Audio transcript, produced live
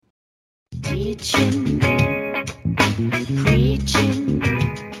Preaching, preaching,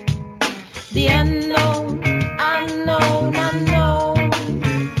 the unknown, unknown, unknown.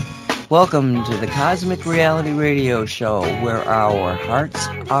 Welcome to the Cosmic Reality Radio Show, where our hearts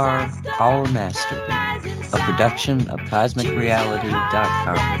are our masterpiece, a production of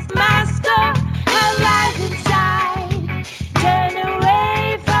CosmicReality.com. Master, arise inside, turn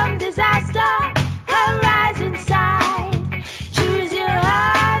away from disaster, arise inside, choose your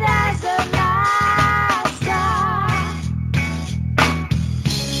heart as a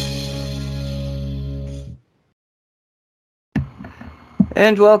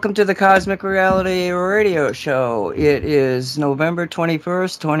And welcome to the Cosmic Reality Radio Show. It is November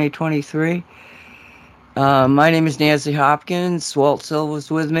 21st, 2023. My name is Nancy Hopkins. Walt Silva's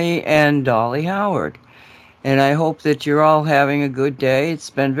with me, and Dolly Howard. And I hope that you're all having a good day.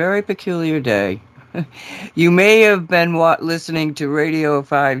 It's been a very peculiar day. You may have been listening to Radio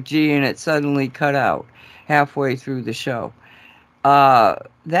 5G and it suddenly cut out halfway through the show.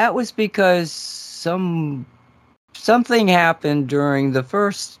 That was because something happened during the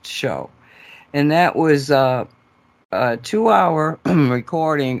first show, and that was a 2-hour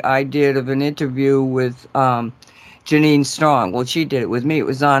recording I did of an interview with Janine Strong. Well, she did it with me. It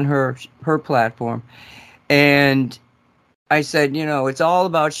was on her platform, and I said, it's all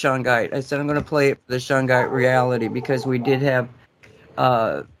about Shungite. I said, I'm going to play it for the Shungite reality because we did have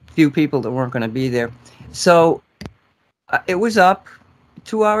a few people that weren't going to be there. So it was up,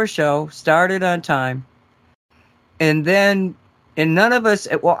 2-hour show, started on time. And then, none of us,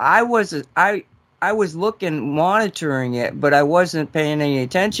 well, I was monitoring it, but I wasn't paying any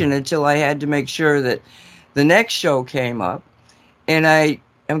attention until I had to make sure that the next show came up. And I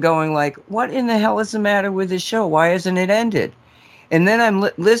am going like, what in the hell is the matter with this show? Why hasn't it ended? And then I'm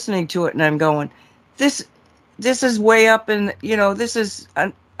listening to it and I'm going, this is way up in, this is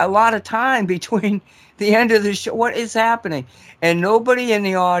a lot of time between the end of the show. What is happening? And nobody in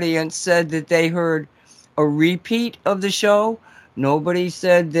the audience said that they heard a repeat of the show. Nobody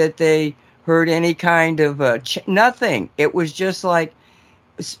said that they heard any kind of nothing. It was just like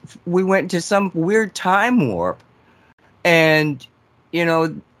we went into some weird time warp, and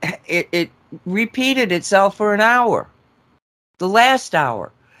it repeated itself for an hour. The last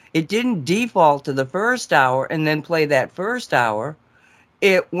hour, it didn't default to the first hour and then play that first hour.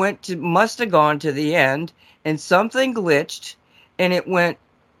 It must have gone to the end, and something glitched, and it went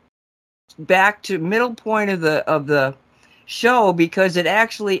back to middle point of the show because it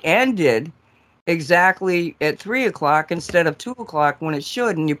actually ended exactly at 3:00 instead of 2:00 when it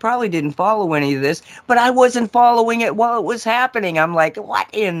should. And you probably didn't follow any of this, but I wasn't following it while it was happening. I'm like, what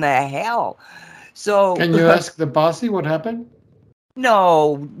in the hell? So can you ask the posse what happened?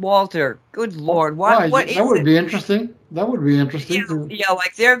 No, Walter. Good Lord, what is that would it? be interesting. That would be interesting. Yeah,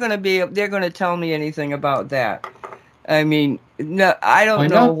 like they're gonna tell me anything about that. I mean, no, I don't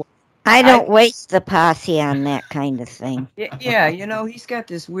know. I don't waste the posse on that kind of thing. Yeah, he's got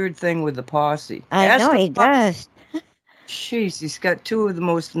this weird thing with the posse. I know he does. Jeez, he's got two of the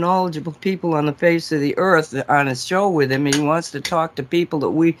most knowledgeable people on the face of the earth on his show with him, and he wants to talk to people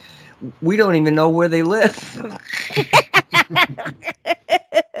that we don't even know where they live.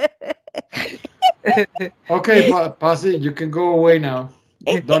 Okay, posse, you can go away now.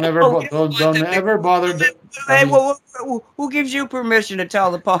 Don't ever bother. Hey, who gives you permission to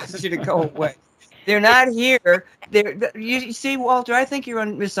tell the posse to go away? They're not here. You see, Walter, I think you're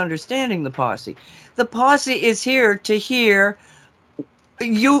misunderstanding the posse. The posse is here to hear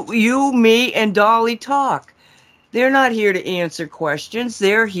you, me, and Dolly talk. They're not here to answer questions.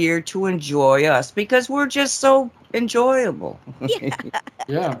 They're here to enjoy us because we're just so enjoyable.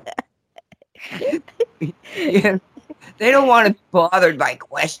 Yeah. Yeah. They don't want to be bothered by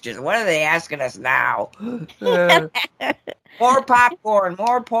questions. What are they asking us now? More popcorn,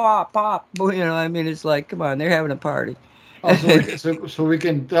 more pop. I mean, it's like, come on, they're having a party. So we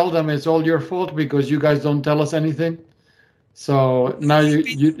can tell them it's all your fault because you guys don't tell us anything. So now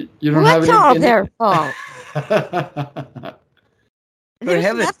you don't have any. What's all their fault?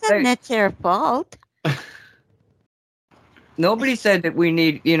 There's nothing that's their fault. Nobody said that we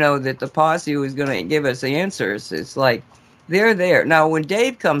need, that the posse was going to give us answers. It's like, they're there. Now, when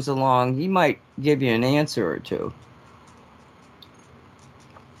Dave comes along, he might give you an answer or two.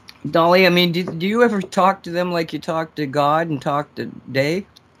 Dolly, I mean, do you ever talk to them like you talk to God and talk to Dave?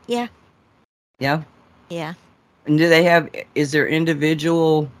 Yeah. Yeah? Yeah. And is there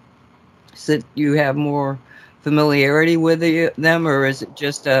individual that you have more familiarity with them, or is it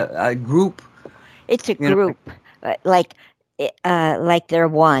just a group? It's a group. Like they're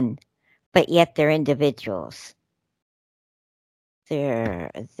one, but yet they're individuals.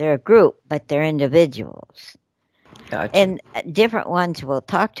 a group, but they're individuals. Gotcha. And different ones will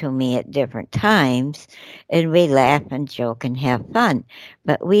talk to me at different times, and we laugh and joke and have fun.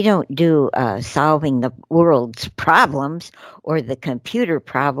 But we don't do solving the world's problems or the computer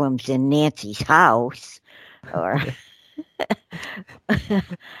problems in Nancy's house. Or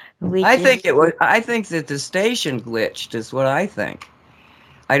I think that the station glitched is what I think.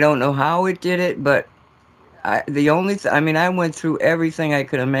 I don't know how it did it, but I went through everything I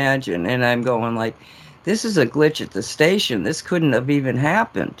could imagine, and I'm going like, this is a glitch at the station. This couldn't have even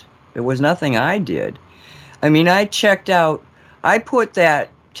happened. There was nothing I did. I mean, I put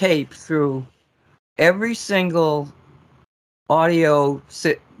that tape through every single audio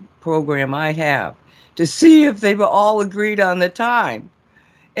program I have to see if they were all agreed on the time.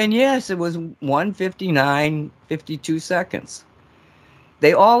 And yes, it was 1:59:52 seconds.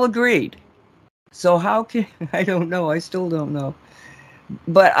 They all agreed. So how can, I don't know. I still don't know.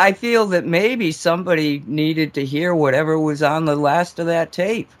 But I feel that maybe somebody needed to hear whatever was on the last of that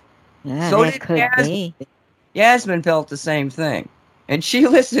tape. Yeah, So that did could be. Yasmin felt the same thing. And she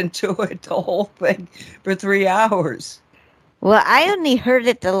listened to it, the whole thing, for 3 hours. Well, I only heard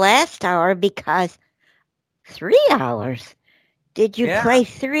it the last hour because 3 hours. Did you play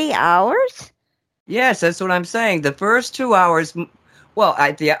 3 hours? Yes, that's what I'm saying. The first 2 hours, well,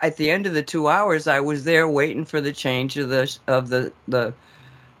 at the end of the 2 hours, I was there waiting for the change of the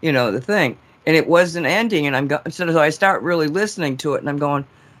thing, and it wasn't ending. And so I start really listening to it, and I'm going,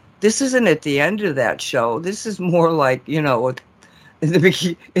 this isn't at the end of that show. This is more like at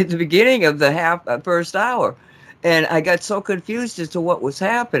the beginning of the first hour, and I got so confused as to what was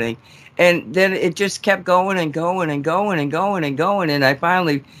happening, and then it just kept going and going and going and going and going, and I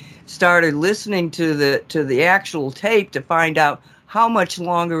finally started listening to the actual tape to find out how much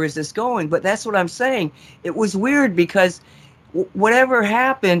longer is this going. But that's what I'm saying. It was weird because whatever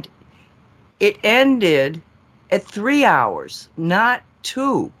happened, it ended at 3 hours, not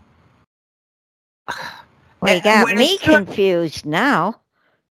 2. Well, you got me confused now.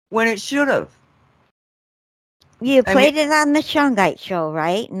 When it should have. You played it on the Shungite show,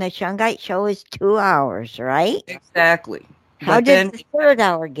 right? And the Shungite show is 2 hours, right? Exactly. How did the third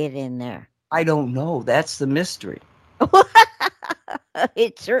hour get in there? I don't know. That's the mystery.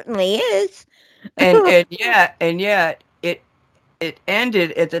 It certainly is. and yet it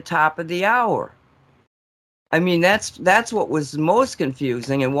ended at the top of the hour. I mean, that's what was most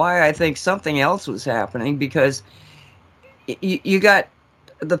confusing, and why I think something else was happening, because you got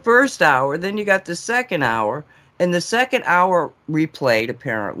the first hour, then you got the second hour, and the second hour replayed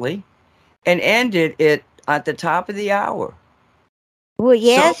apparently and ended at the top of the hour. Well,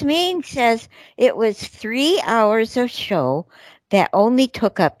 Yasmin says it was 3 hours of show that only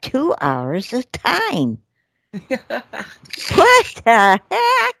took up 2 hours of time. What the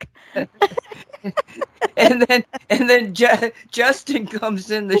heck? and then Justin comes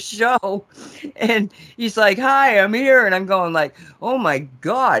in the show, and he's like, "Hi, I'm here," and I'm going like, "Oh my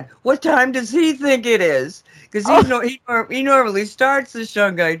God, what time does he think it is?" Because he normally starts the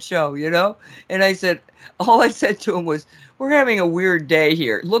Shungite show, And all I said to him was, "We're having a weird day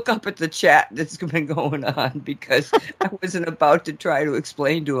here. Look up at the chat that's been going on," because I wasn't about to try to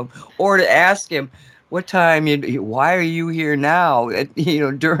explain to him or to ask him, what time? Why are you here now?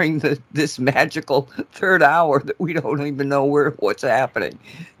 During this magical third hour that we don't even know what's happening.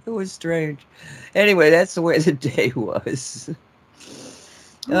 It was strange. Anyway, that's the way the day was.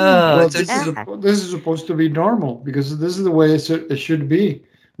 This is supposed to be normal, because this is the way it should be.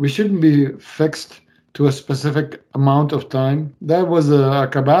 We shouldn't be fixed to a specific amount of time. That was a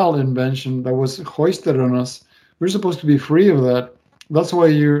cabal invention that was hoisted on us. We're supposed to be free of that. That's why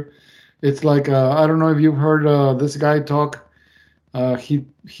it's like, I don't know if you've heard this guy talk. He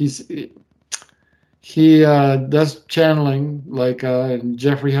does channeling, like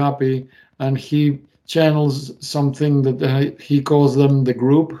Jeffrey Hoppe, and he channels something that he calls them the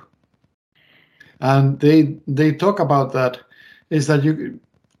group. And they talk about that, is that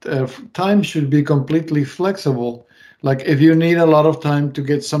time should be completely flexible. Like if you need a lot of time to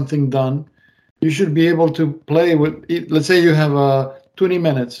get something done, you should be able to play with it. Let's say you have 20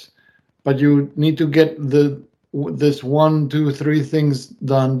 minutes. But you need to get this 1, 2, 3 things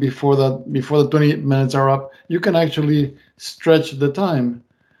done before the 20 minutes are up. You can actually stretch the time.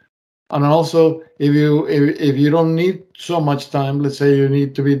 And also, if you don't need so much time, let's say you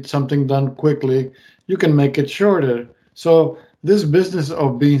need to be something done quickly, you can make it shorter. So this business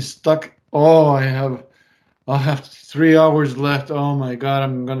of being stuck, I have 3 hours left. Oh my God,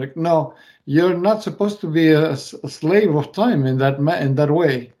 no. You're not supposed to be a slave of time in that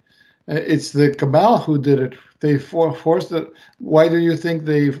way. It's the cabal who did it. They forced it. Why do you think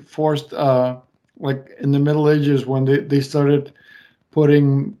they forced, like in the Middle Ages when they started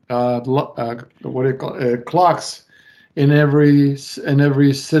putting what do you call clocks in every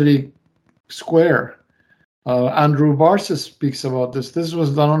city square? Andrew Barca speaks about this. This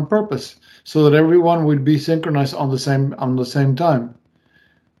was done on purpose so that everyone would be synchronized on the same time,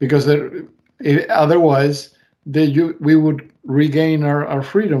 because otherwise we would regain our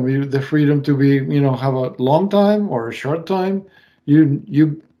freedom, the freedom to be, have a long time or a short time.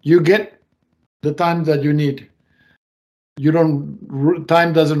 You get the time that you need. You don't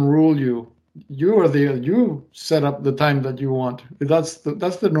time doesn't rule you. You set up the time that you want. That's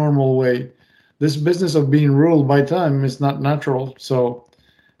the normal way. This business of being ruled by time is not natural. So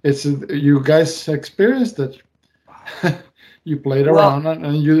it's you guys experienced it. You played around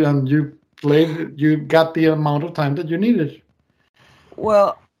and you played. You got the amount of time that you needed.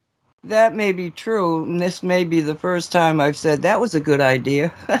 Well, that may be true, and this may be the first time I've said that was a good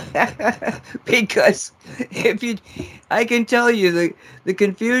idea. Because I can tell you the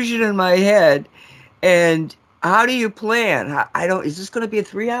confusion in my head, and how do you plan? Is this going to be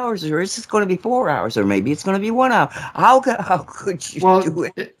 3 hours, or is this going to be 4 hours, or maybe it's going to be 1 hour? How could you do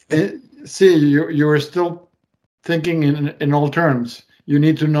it? See, you are still thinking in all terms. You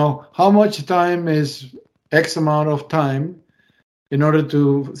need to know how much time is X amount of time. In order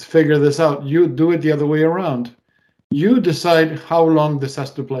to figure this out, you do it the other way around. You decide how long this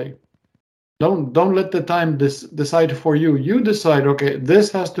has to play. Don't let the time decide for you. You decide, okay, this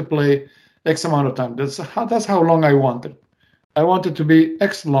has to play X amount of time. That's how long I want it. I want it to be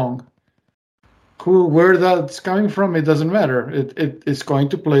X long. Cool. Where that's coming from, it doesn't matter. It's going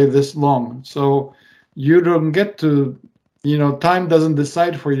to play this long. So you don't get to, time doesn't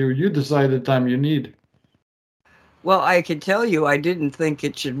decide for you. You decide the time you need. Well, I can tell you, I didn't think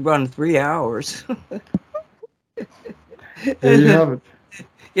it should run 3 hours. There you have it.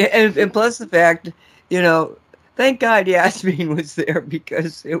 Yeah, and plus the fact, thank God Yasmin was there,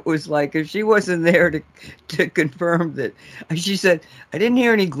 because it was like, if she wasn't there to confirm that, she said, I didn't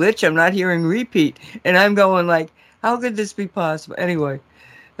hear any glitch, I'm not hearing repeat. And I'm going like, how could this be possible? Anyway,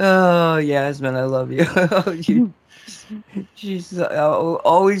 oh, Yasmin, I love you. She's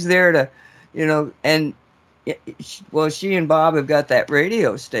always there to, and well, she and Bob have got that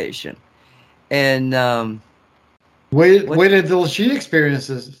radio station, and wait until she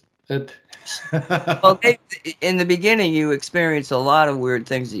experiences it. Well, in the beginning, you experience a lot of weird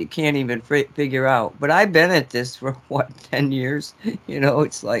things that you can't even figure out. But I've been at this for 10 years.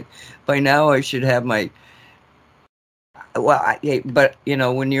 It's like by now I should have my. Well, but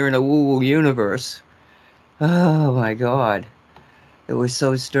when you're in a woo-woo universe, oh my God, it was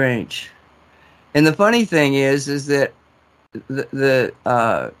so strange. And the funny thing is that the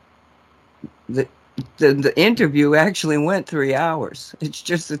interview actually went 3 hours. It's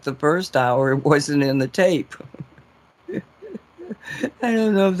just that the first hour wasn't in the tape. I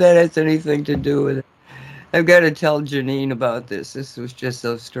don't know if that has anything to do with it. I've got to tell Janine about this. This was just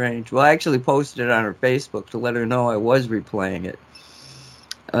so strange. Well, I actually posted it on her Facebook to let her know I was replaying it.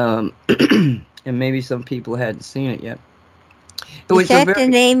 And maybe some people hadn't seen it yet. Is that the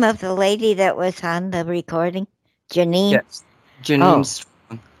name of the lady that was on the recording? Janine? Yes. Janine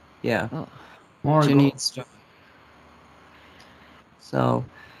Strong. Yeah. Oh. Janine Strong. So,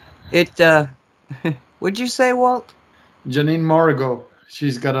 what'd you say, Walt? Janine Morrigo.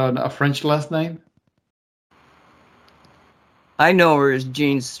 She's got a French last name. I know her as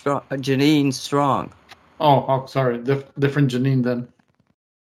Janine Strong. Oh, sorry. Different Janine then.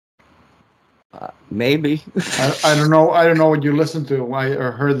 Maybe. I don't know. I don't know what you listened to. I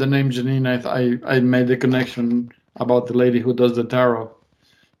heard the name Janine. I made the connection about the lady who does the tarot.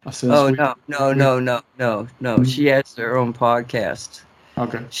 No. She has her own podcast.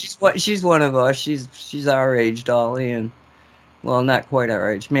 Okay. She's one of us. She's our age, Dolly, and well, not quite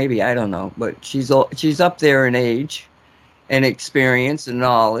our age. Maybe, I don't know, but she's up there in age and experience and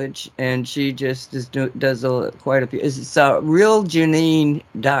knowledge, and she just does quite a few. It's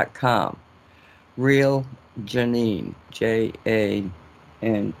realjanine.com. Real Janine, JANEAN.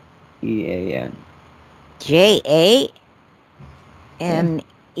 JANEA.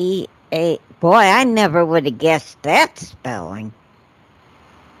 Boy, I never would have guessed that spelling.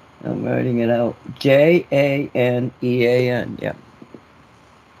 I'm writing it out. JANEAN. Yeah.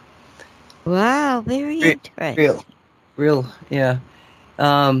 Wow, very interesting. Real. Yeah.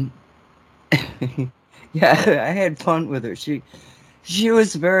 Yeah. I had fun with her. She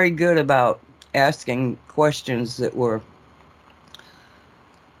was very good about asking questions that were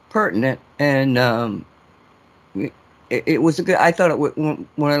pertinent, and it was a good. I thought when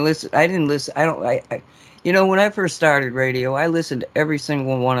I listened, I didn't listen. I don't. When I first started radio, I listened to every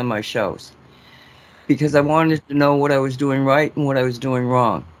single one of my shows because I wanted to know what I was doing right and what I was doing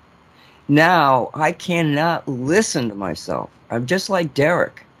wrong. Now I cannot listen to myself. I'm just like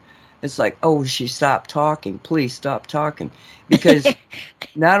Derek. It's like, oh, she stopped talking. Please stop talking. Because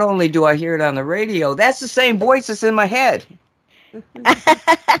not only do I hear it on the radio, that's the same voice that's in my head.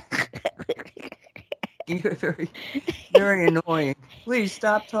 You're very, very annoying. Please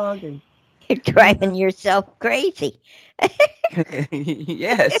stop talking. You're driving yourself crazy.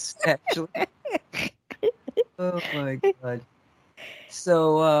 Yes, actually. Oh, my God.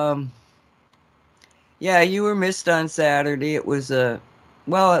 So, yeah, you were missed on Saturday. It was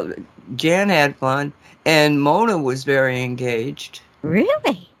Jan had fun, and Mona was very engaged.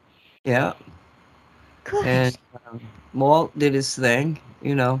 Really? Yeah. Good. And Walt did his thing,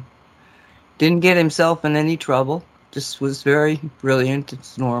 Didn't get himself in any trouble. Just was very brilliant.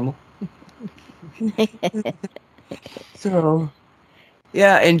 It's normal. So,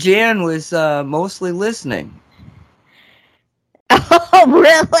 yeah, and Jan was mostly listening. Oh,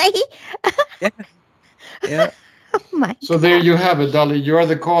 really? Yeah. Oh my So there you have it, Dolly. You're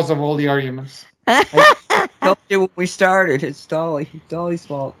the cause of all the arguments. I told you when we started. It's Dolly's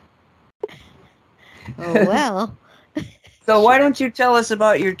fault. Oh, well. So why don't you tell us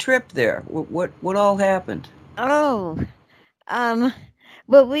about your trip there? What all happened? Oh,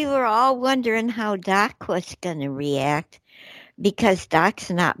 well, we were all wondering how Doc was going to react because Doc's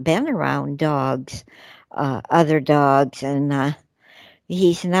not been around dogs, other dogs, and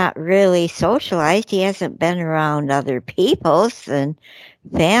he's not really socialized. He hasn't been around other people's and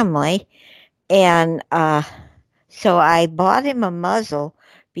family. And so I bought him a muzzle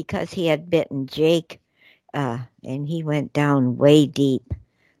because he had bitten Jake, and he went down way deep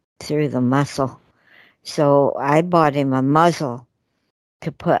through the muscle. So I bought him a muzzle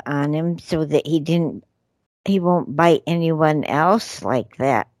to put on him so that he won't bite anyone else like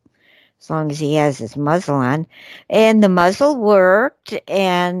that, as long as he has his muzzle on. And the muzzle worked,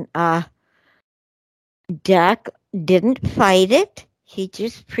 and Doc didn't fight it. He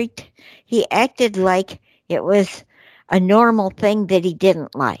just he acted like it was a normal thing that he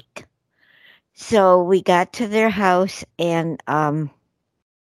didn't like. So we got to their house, and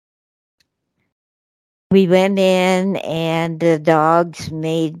we went in, and the dogs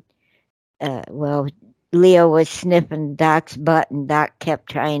made, Leo was sniffing Doc's butt, and Doc kept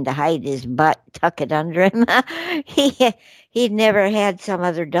trying to hide his butt, tuck it under him. He'd never had some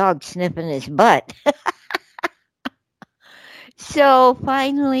other dog sniffing his butt. So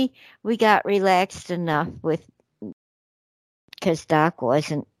finally, we got relaxed enough because Doc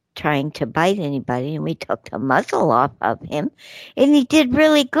wasn't trying to bite anybody, and we took the muzzle off of him, and he did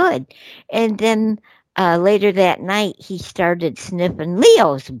really good. And then later that night, he started sniffing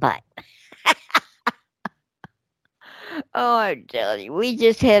Leo's butt. Oh, I tell you, we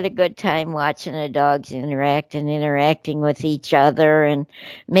just had a good time watching the dogs interacting with each other and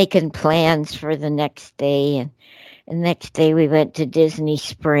making plans for the next day. And the next day we went to Disney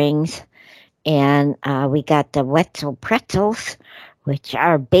Springs, and we got the Wetzel pretzels, which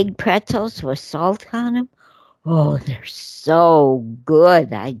are big pretzels with salt on them. Oh, they're so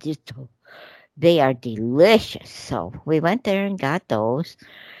good. They are delicious. So we went there and got those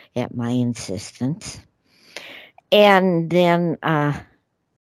at my insistence. And then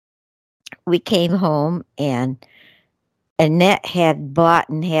we came home, and Annette had bought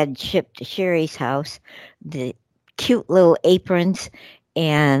and had shipped to Sherry's house the cute little aprons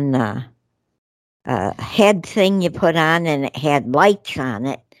and head thing you put on, and it had lights on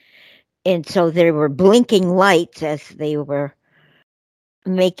it. And so there were blinking lights as they were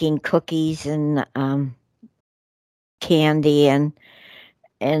making cookies and candy, and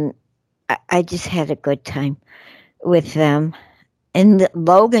I just had a good time with them. And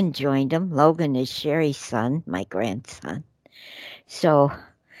Logan joined them. Logan is Sherry's son, my grandson. So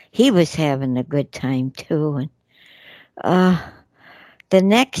he was having a good time too. And the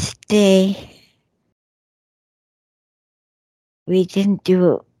next day, we didn't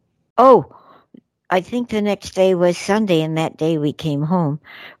do it. Oh, I think the next day was Sunday, and that day we came home.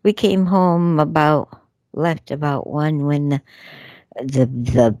 We came home left about 1 when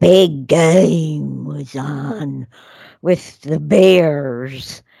the big game was on with the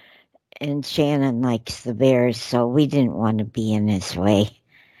Bears, and Shannon likes the Bears, so we didn't want to be in his way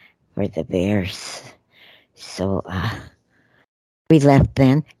for the Bears. So we left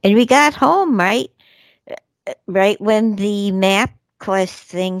then, and we got home right when the MapQuest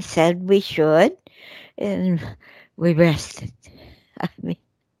thing said we should, and we rested.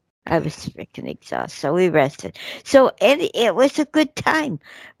 I was freaking exhausted. So we rested. So it was a good time.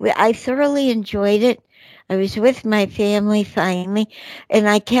 I thoroughly enjoyed it. I was with my family finally, and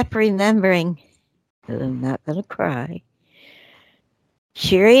I kept remembering, I'm not going to cry.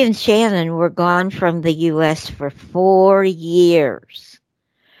 Sherry and Shannon were gone from the U.S. for 4 years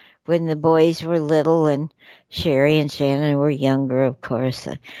when the boys were little, and Sherry and Shannon were younger, of course.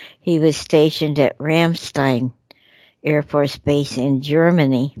 He was stationed at Ramstein Air Force Base in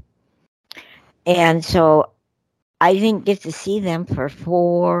Germany. And so I didn't get to see them for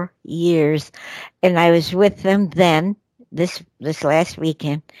 4 years. And I was with them then, this last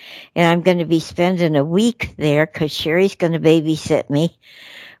weekend. And I'm going to be spending a week there because Sherry's going to babysit me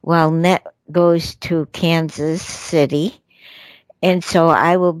while Net goes to Kansas City. And so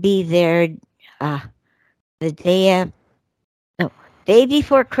I will be there the day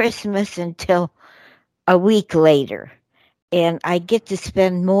before Christmas until a week later. And I get to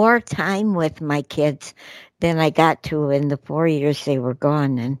spend more time with my kids than I got to in the 4 years they were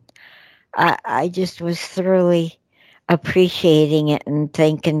gone. And I just was thoroughly appreciating it and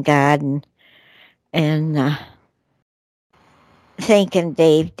thanking God and thanking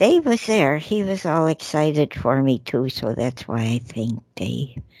Dave. Dave was there. He was all excited for me too, so that's why I thanked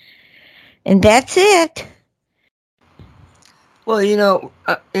Dave. And that's it. Well,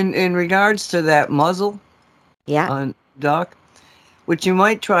 in regards to that muzzle on Doc, what you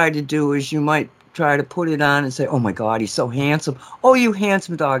might try to do is you might try to put it on and say, oh my God, he's so handsome. Oh, you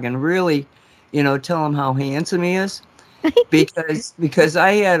handsome dog. And really, tell him how handsome he is. Because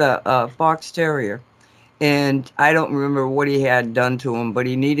I had a Fox Terrier, and I don't remember what he had done to him, but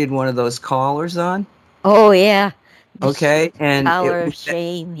he needed one of those collars on. Oh, yeah. Okay. And collar of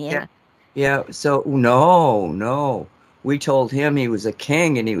shame, yeah. Yeah. So, no. We told him he was a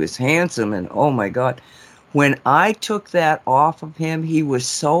king and he was handsome, and oh my God. When I took that off of him, he was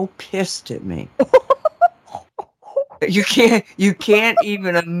so pissed at me. You can't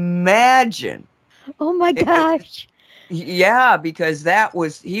even imagine. Oh my gosh. Yeah, because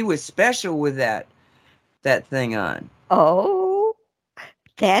he was special with that thing on. Oh,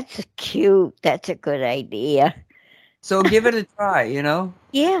 that's cute. That's a good idea. So give it a try,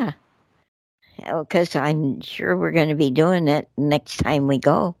 Yeah. Because I'm sure we're going to be doing it next time we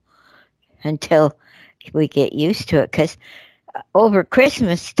go until we get used to it. Because over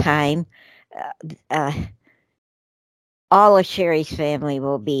Christmas time, all of Sherry's family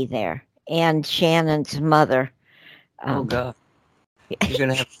will be there, and Shannon's mother. Oh God, you're going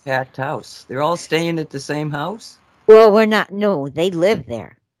to have a packed house. They're all staying at the same house? Well, we're not. No, they live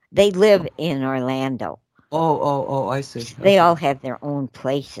there. They live in Orlando. Oh, I see. They all have their own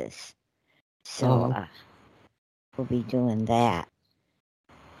places. So we'll be doing that.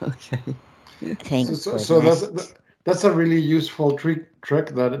 Okay. Thanks. So that's a really useful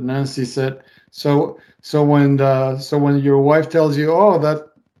trick that Nancy said. So when your wife tells you, oh, that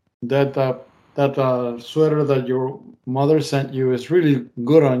sweater that your mother sent you is really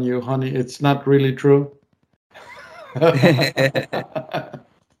good on you, honey, it's not really true.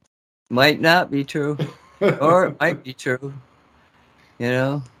 Might not be true, or it might be true.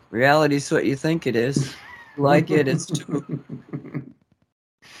 Reality's what you think it is. Like it's true.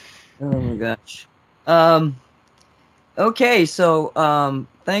 Oh my gosh. Okay, so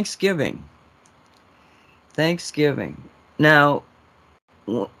Thanksgiving. Now,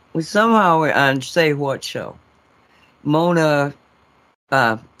 we somehow were on Say What Show. Mona,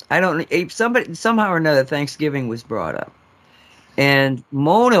 somehow or another, Thanksgiving was brought up. And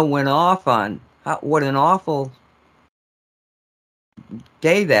Mona went off on what an awful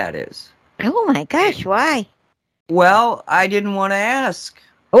day that is. Oh my gosh, why? Well, I didn't want to ask.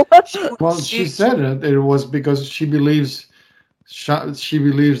 Well, she said it was because she believes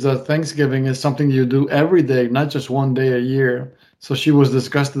that Thanksgiving is something you do every day, not just one day a year. So she was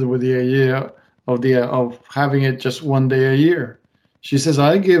disgusted with the idea of having it just one day a year. She says,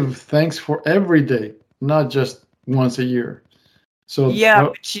 I give thanks for every day, not just once a year. So yeah,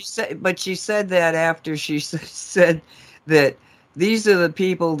 but she said that after she said that these are the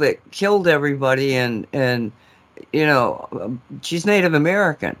people that killed everybody, and she's Native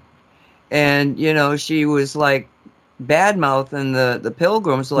American, and she was like bad-mouthing the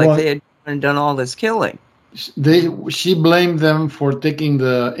Pilgrims like they had done all this killing. She blamed them for taking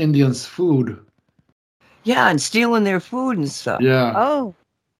the Indians' food. Yeah, and stealing their food and stuff. Yeah. Oh.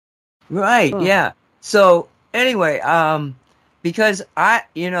 Right. Oh. Yeah. So anyway, because I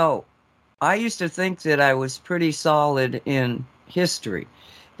used to think that I was pretty solid in history,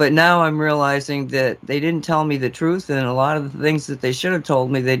 But now I'm realizing that they didn't tell me the truth, and a lot of the things that they should have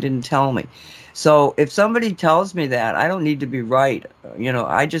told me, they didn't tell me. So if somebody tells me that, I don't need to be right.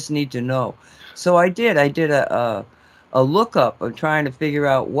 I just need to know. So I did. I did a lookup of trying to figure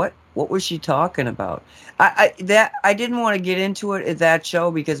out what was she talking about. I didn't want to get into it at that show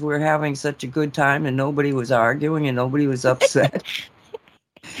because we were having such a good time and nobody was arguing and nobody was upset.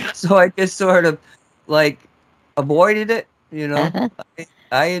 So I just sort of avoided it.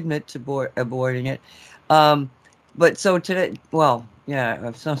 I admit to avoiding it. But so today, well, yeah,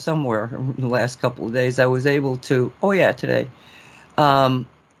 somewhere in the last couple of days, I was able to. Oh yeah, today.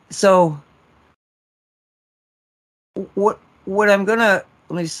 So what I'm gonna,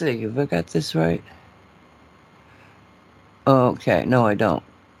 let me see if I got this right. Okay, no, I don't.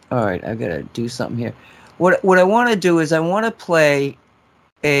 All right, I gotta do something here. What I want to do is I want to play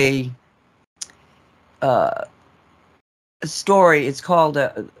a story. It's called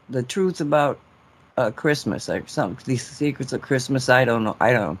 "The Truth About Christmas," or something. These Secrets of Christmas. I don't know.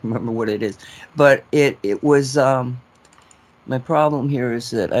 I don't remember what it is, but it was. My problem here is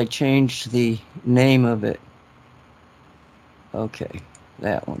that I changed the name of it. Okay,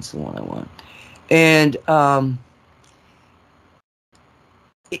 that one's the one I want, and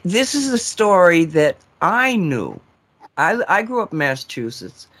this is a story that I knew. I grew up in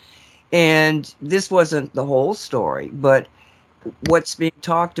Massachusetts, and this wasn't the whole story, but what's being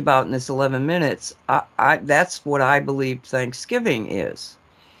talked about in this 11 minutes, that's what I believe Thanksgiving is.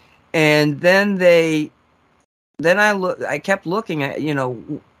 And then I kept looking at,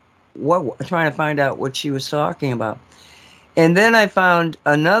 trying to find out what she was talking about. And then I found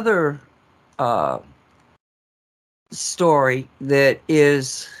another story that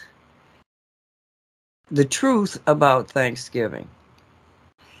is the truth about Thanksgiving.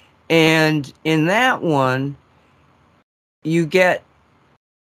 And in that one, you get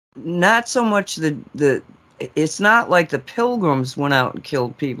not so much it's not like the Pilgrims went out and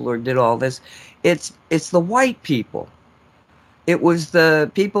killed people or did all this. It's the white people. It was the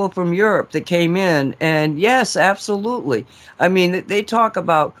people from Europe that came in, and yes, absolutely. I mean, they talk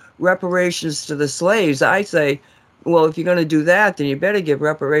about reparations to the slaves. I say, well, if you're going to do that, then you better give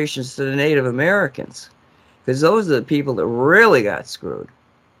reparations to the Native Americans, because those are the people that really got screwed.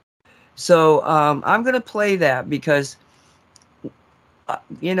 So I'm going to play that because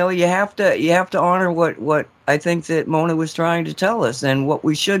you have to honor what I think that Mona was trying to tell us and what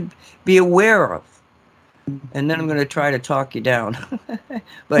we should be aware of. And then I'm going to try to talk you down.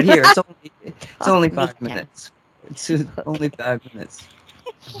 But here, it's only 5 minutes. It's only 5 minutes.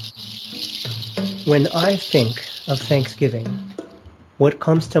 When I think of Thanksgiving, what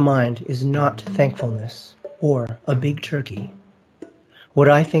comes to mind is not thankfulness or a big turkey. What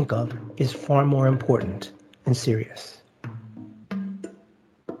I think of is far more important and serious.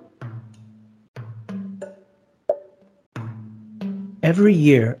 Every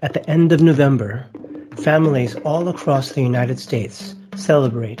year at the end of November, families all across the United States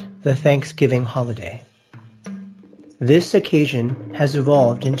celebrate the Thanksgiving holiday. This occasion has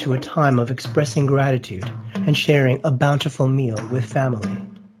evolved into a time of expressing gratitude and sharing a bountiful meal with family.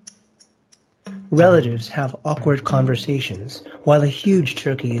 Relatives have awkward conversations while a huge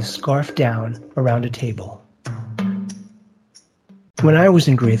turkey is scarfed down around a table. When I was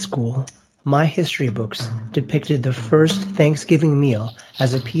in grade school, my history books depicted the first Thanksgiving meal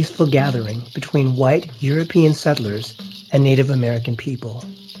as a peaceful gathering between white European settlers and Native American people.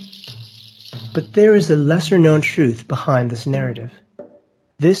 But there is a lesser-known truth behind this narrative.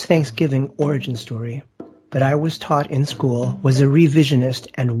 This Thanksgiving origin story that I was taught in school was a revisionist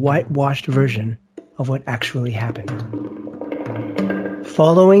and whitewashed version of what actually happened.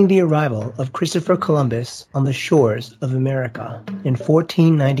 Following the arrival of Christopher Columbus on the shores of America in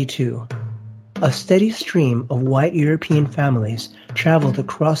 1492, a steady stream of white European families traveled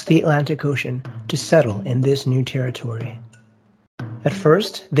across the Atlantic Ocean to settle in this new territory. At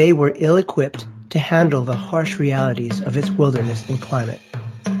first, they were ill-equipped to handle the harsh realities of its wilderness and climate.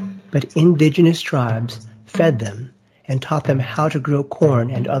 But indigenous tribes fed them and taught them how to grow corn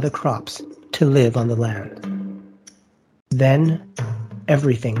and other crops to live on the land. Then,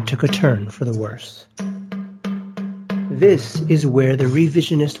 everything took a turn for the worse. This is where the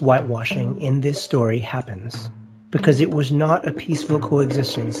revisionist whitewashing in this story happens, because it was not a peaceful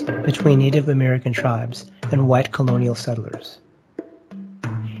coexistence between Native American tribes and white colonial settlers.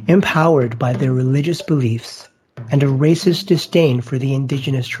 Empowered by their religious beliefs and a racist disdain for the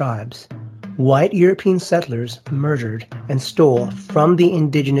indigenous tribes, white European settlers murdered and stole from the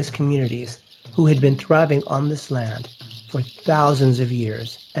indigenous communities who had been thriving on this land for thousands of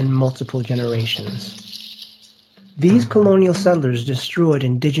years and multiple generations. These colonial settlers destroyed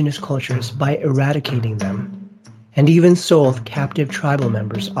indigenous cultures by eradicating them, and even sold captive tribal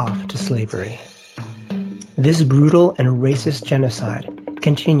members off to slavery. This brutal and racist genocide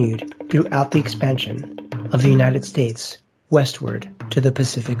continued throughout the expansion of the United States westward to the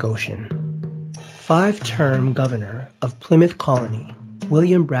Pacific Ocean. 5-term governor of Plymouth Colony,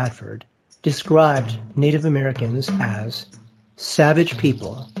 William Bradford, described Native Americans as savage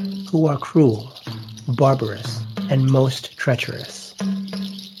people who are cruel, barbarous, and most treacherous.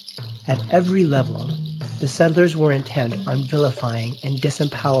 At every level, the settlers were intent on vilifying and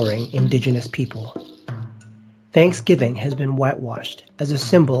disempowering indigenous people. Thanksgiving has been whitewashed as a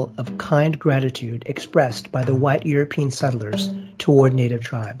symbol of kind gratitude expressed by the white European settlers toward native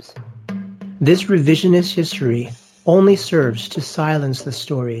tribes. This revisionist history only serves to silence the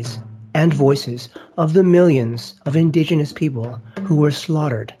stories and voices of the millions of indigenous people who were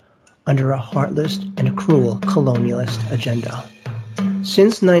slaughtered under a heartless and cruel colonialist agenda.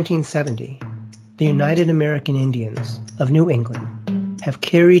 Since 1970, the United American Indians of New England have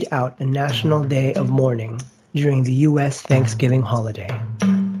carried out a national day of mourning during the U.S. Thanksgiving holiday.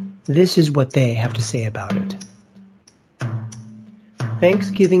 This is what they have to say about it.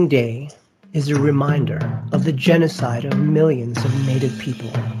 Thanksgiving Day is a reminder of the genocide of millions of Native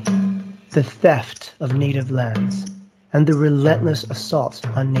people, the theft of Native lands, and the relentless assaults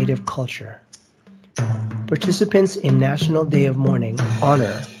on Native culture. Participants in National Day of Mourning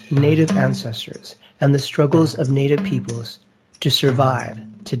honor Native ancestors and the struggles of Native peoples to survive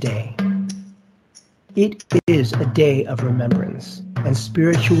today. It is a day of remembrance and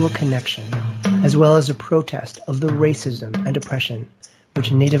spiritual connection, as well as a protest of the racism and oppression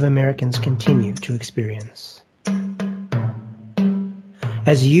which Native Americans continue to experience.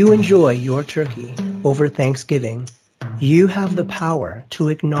 As you enjoy your turkey over Thanksgiving, you have the power to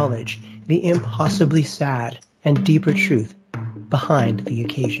acknowledge the impossibly sad and deeper truth behind the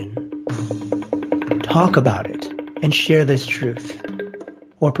occasion. Talk about it and share this truth,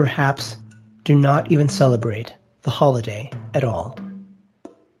 or perhaps do not even celebrate the holiday at all.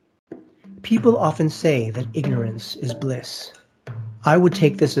 People often say that ignorance is bliss. I would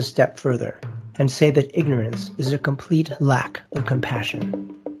take this a step further and say that ignorance is a complete lack of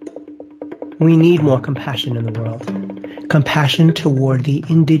compassion. We need more compassion in the world. Compassion toward the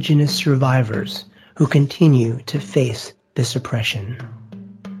indigenous survivors who continue to face this oppression.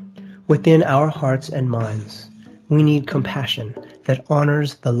 Within our hearts and minds, we need compassion that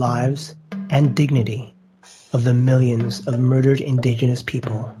honors the lives and dignity of the millions of murdered indigenous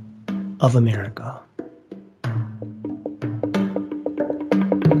people of America.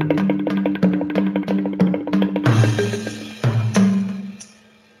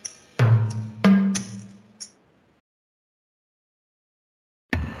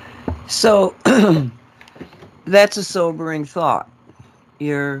 So that's a sobering thought.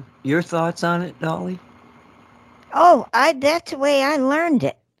 Your thoughts on it, Dolly? Oh, that's the way I learned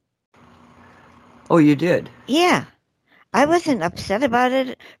it. Oh, you did? Yeah. I wasn't upset about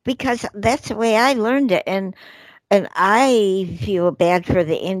it because that's the way I learned it. And I feel bad for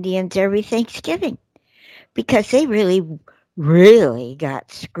the Indians every Thanksgiving because they really, really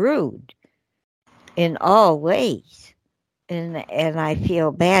got screwed in all ways. And I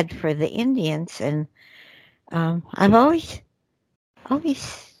feel bad for the Indians. And I've always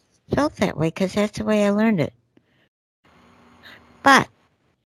felt that way because that's the way I learned it. But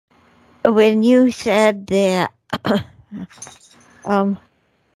when you said that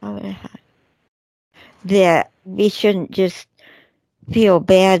that we shouldn't just feel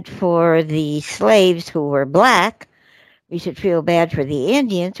bad for the slaves who were black, we should feel bad for the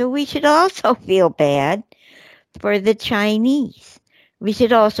Indians, or we should also feel bad for the Chinese. We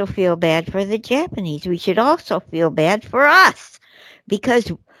should also feel bad for the Japanese. We should also feel bad for us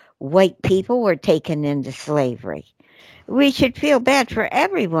because white people were taken into slavery. We should feel bad for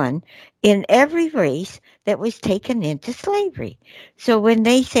everyone in every race that was taken into slavery. So when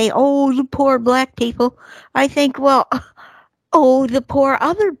they say, oh, the poor black people, I think, well, oh, the poor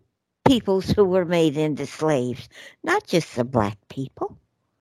other peoples who were made into slaves, not just the black people.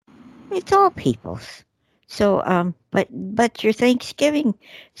 It's all peoples. So, but your Thanksgiving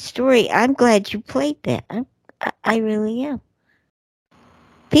story, I'm glad you played that. I really am.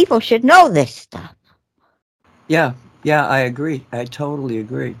 People should know this stuff. Yeah, I agree. I totally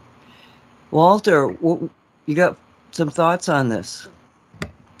agree. Walter, you got some thoughts on this?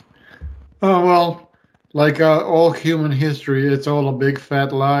 Oh, well, like all human history, it's all a big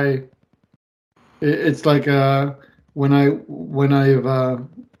fat lie. It's like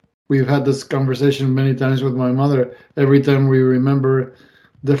we've had this conversation many times with my mother. Every time we remember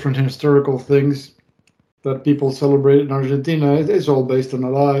different historical things, that people celebrate in Argentina, it's all based on a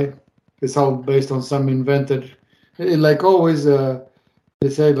lie. It's all based on some invented. Like always, they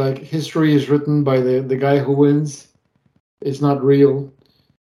say like history is written by the guy who wins. It's not real.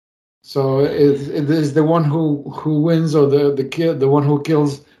 So it is the one who wins, or the one who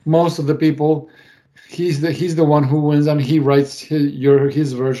kills most of the people. He's the one who wins, and he writes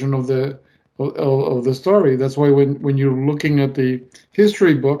his version of the story. That's why when you're looking at the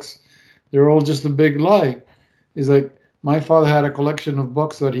history books, they're all just a big lie. It's like my father had a collection of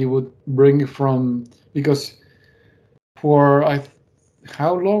books that he would bring from, because for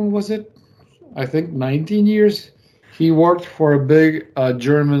how long was it? I think 19 years. He worked for a big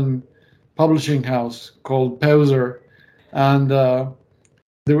German publishing house called Pauser, and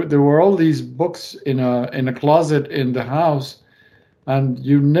there were all these books in a closet in the house, and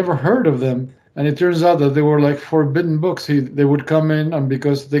you never heard of them. And it turns out that they were like forbidden books. They would come in, and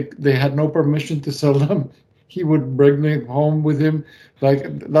because they had no permission to sell them, he would bring them home with him.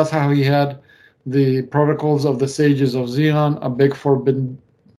 Like that's how he had the Protocols of the Sages of Zion,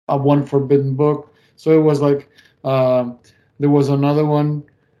 one forbidden book. So it was like there was another one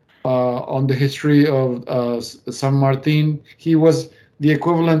on the history of San Martin. He was the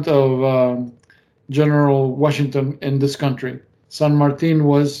equivalent of General Washington in this country. San Martin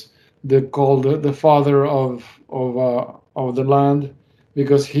was called the father of the land,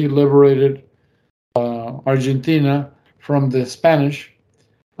 because he liberated Argentina from the Spanish,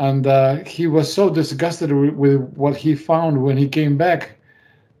 and he was so disgusted with what he found when he came back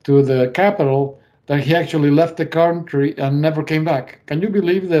to the capital that he actually left the country and never came back. Can you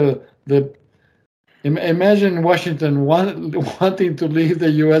believe imagine Washington wanting to leave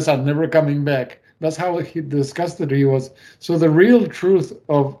the U.S. and never coming back? That's how disgusted he was. So the real truth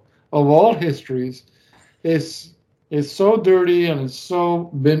of all histories is so dirty, and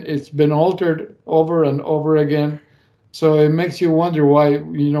it's been altered over and over again. So it makes you wonder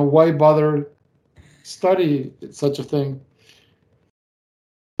why bother study such a thing.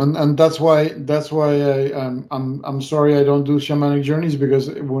 And that's why I'm sorry I don't do shamanic journeys, because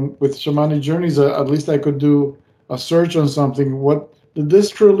with shamanic journeys at least I could do a search on something. What did this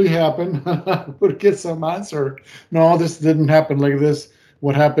truly happen? I would get some answer. No, this didn't happen like this.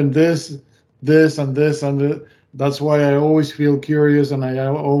 What happened? This, and this, and this. That's why I always feel curious, and I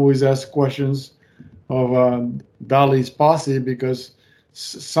always ask questions of Dali's posse, because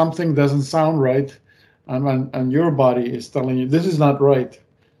something doesn't sound right, and your body is telling you this is not right.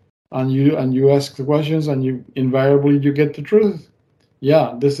 And you ask the questions, and you invariably get the truth.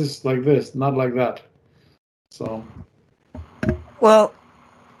 Yeah, this is like this, not like that. So, well,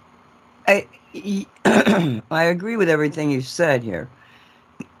 I I agree with everything you said here,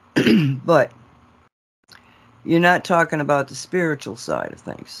 but you're not talking about the spiritual side of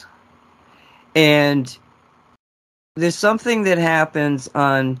things. And there's something that happens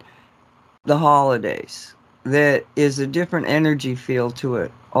on the holidays that is a different energy feel to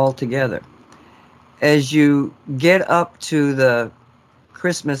it altogether. As you get up to the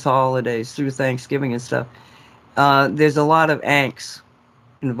Christmas holidays through Thanksgiving and stuff, there's a lot of angst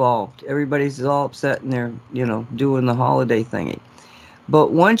involved. Everybody's all upset and they're, doing the holiday thingy.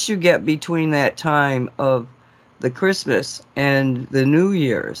 But once you get between that time of the Christmas and the New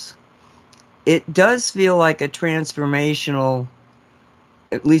Year's, it does feel like a transformational,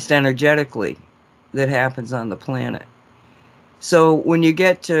 at least energetically, that happens on the planet. So when you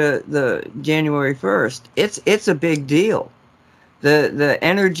get to the January 1st, it's a big deal. The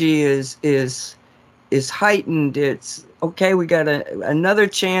energy is heightened. It's okay. We got another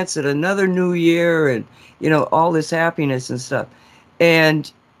chance at another new year, and all this happiness and stuff.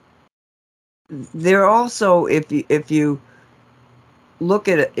 And there also, if you look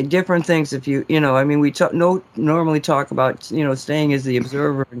at different things, if you we normally talk about staying as the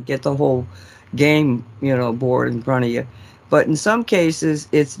observer and get the whole game board in front of you. But in some cases,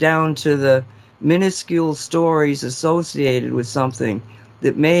 it's down to the minuscule stories associated with something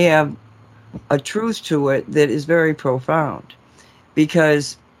that may have a truth to it that is very profound.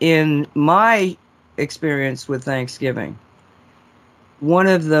 Because in my experience with Thanksgiving, one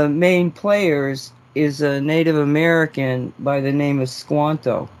of the main players is a Native American by the name of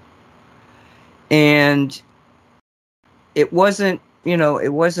Squanto. And it wasn't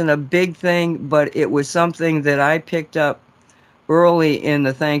a big thing, but it was something that I picked up early in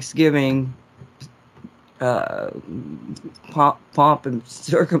the Thanksgiving pomp and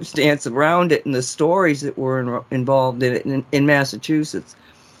circumstance around it, and the stories that were involved in it in Massachusetts.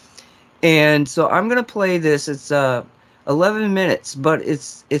 And so I'm going to play this. It's 11 minutes, but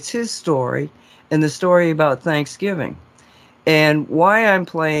it's his story and the story about Thanksgiving. And why I'm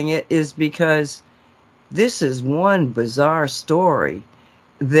playing it is because this is one bizarre story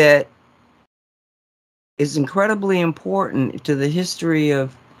that is incredibly important to the history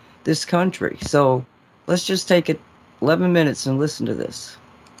of this country. So let's just take 11 minutes and listen to this.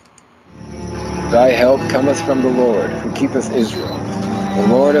 Thy help cometh from the Lord, who keepeth Israel. The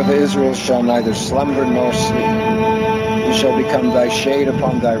Lord of Israel shall neither slumber nor sleep. He shall become thy shade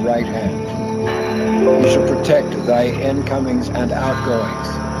upon thy right hand. He shall protect thy incomings and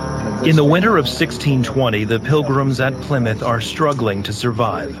outgoings. In the winter of 1620, the Pilgrims at Plymouth are struggling to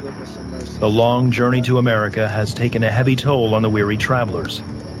survive. The long journey to America has taken a heavy toll on the weary travelers.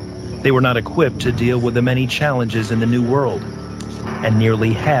 They were not equipped to deal with the many challenges in the New World, and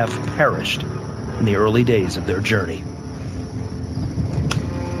nearly half perished in the early days of their journey.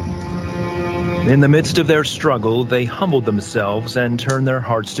 In the midst of their struggle, they humbled themselves and turned their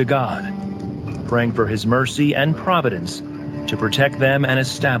hearts to God, praying for His mercy and providence to protect them and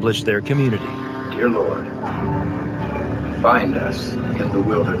establish their community. Dear Lord, find us in the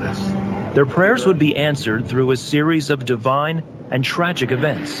wilderness. Their prayers would be answered through a series of divine and tragic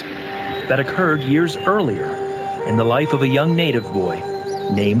events that occurred years earlier in the life of a young native boy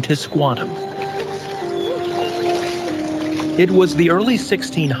named Tisquantum. It was the early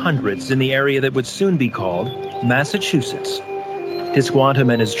 1600s in the area that would soon be called Massachusetts.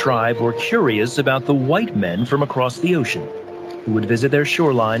 Tisquantum and his tribe were curious about the white men from across the ocean who would visit their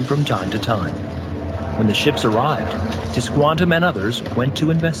shoreline from time to time. When the ships arrived, Tisquantum and others went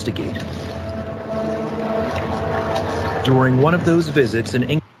to investigate. During one of those visits,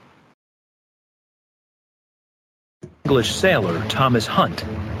 an English sailor, Thomas Hunt,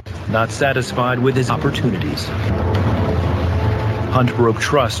 not satisfied with his opportunities. Hunt broke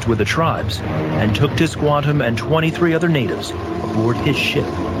trust with the tribes and took Tisquantum and 23 other natives aboard his ship.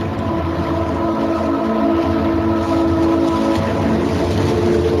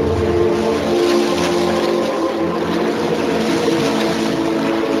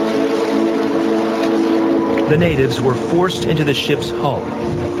 The natives were forced into the ship's hull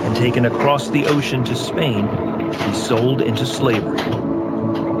and taken across the ocean to Spain to be sold into slavery.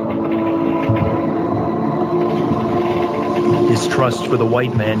 Distrust for the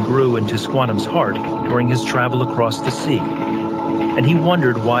white man grew in Tisquantum's heart during his travel across the sea, and he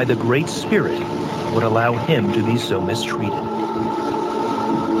wondered why the Great Spirit would allow him to be so mistreated.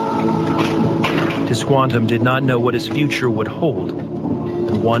 Tisquantum did not know what his future would hold,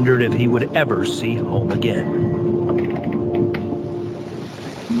 and wondered if he would ever see home again.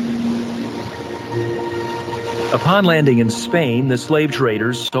 Upon landing in Spain, the slave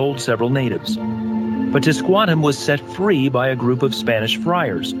traders sold several natives. But Tisquantum was set free by a group of Spanish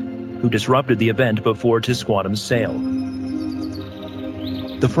friars who disrupted the event before Tisquantum's sale.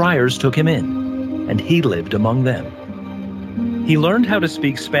 The friars took him in, and he lived among them. He learned how to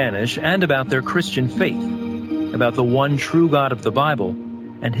speak Spanish and about their Christian faith, about the one true God of the Bible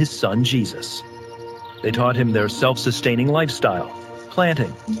and His Son Jesus. They taught him their self-sustaining lifestyle,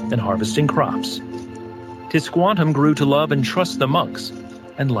 planting and harvesting crops. Tisquantum grew to love and trust the monks,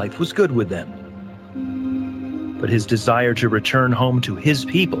 and life was good with them. But his desire to return home to his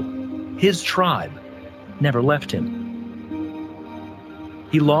people, his tribe, never left him.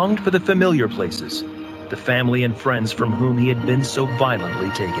 He longed for the familiar places, the family and friends from whom he had been so violently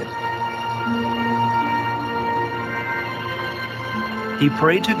taken. He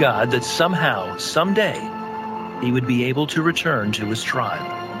prayed to God that somehow, someday, he would be able to return to his tribe.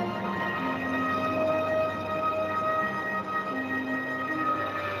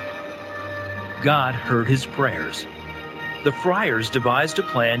 God heard his prayers. The friars devised a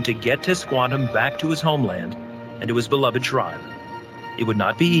plan to get Tisquantum back to his homeland and to his beloved tribe. It would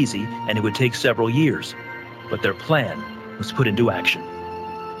not be easy, and it would take several years, but their plan was put into action.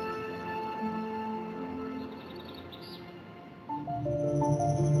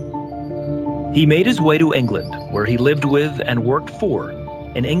 He made his way to England, where he lived with and worked for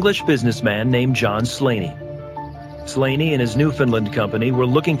an English businessman named John Slaney. Slaney and his Newfoundland company were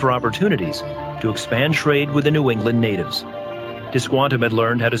looking for opportunities to expand trade with the New England natives. Tisquantum had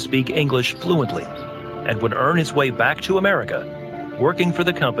learned how to speak English fluently and would earn his way back to America, working for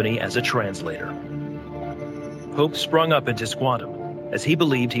the company as a translator. Hope sprung up in Tisquantum as he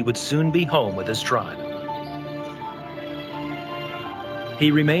believed he would soon be home with his tribe. He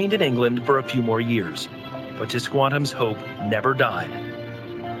remained in England for a few more years, but Tisquantum's hope never died.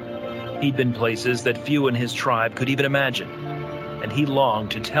 He'd been places that few in his tribe could even imagine, and he longed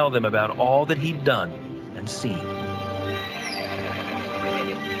to tell them about all that he'd done and seen.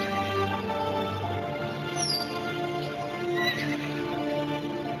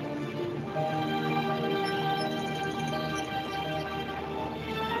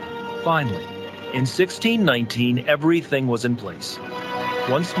 Finally, In 1619, everything was in place.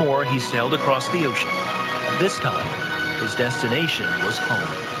 Once more, he sailed across the ocean. This time, his destination was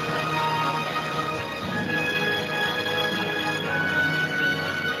home.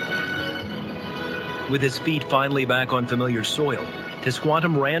 With his feet finally back on familiar soil,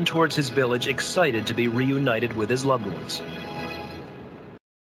 Tisquantum ran towards his village, excited to be reunited with his loved ones.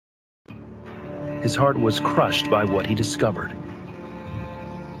 His heart was crushed by what he discovered.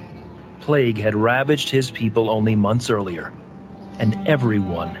 Plague had ravaged his people only months earlier, and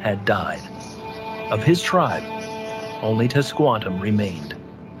everyone had died. Of his tribe, only Tisquantum remained.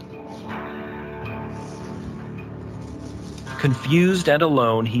 Confused and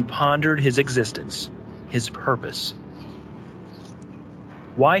alone, he pondered his existence, his purpose.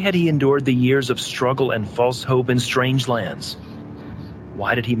 Why had he endured the years of struggle and false hope in strange lands?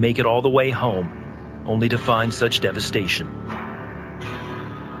 Why did he make it all the way home, only to find such devastation?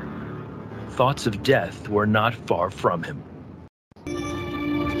 Thoughts of death were not far from him.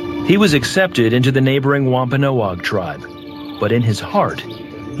 He was accepted into the neighboring Wampanoag tribe, but in his heart,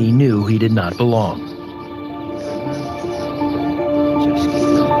 he knew he did not belong.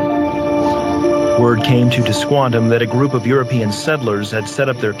 Word came to Tisquantum that a group of European settlers had set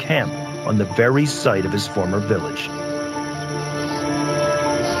up their camp on the very site of his former village.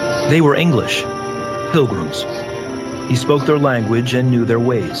 They were English, pilgrims. He spoke their language and knew their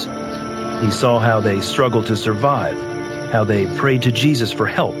ways. He saw how they struggled to survive, how they prayed to Jesus for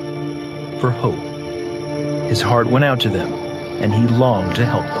help, for hope. His heart went out to them, and he longed to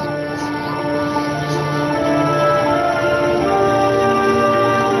help them.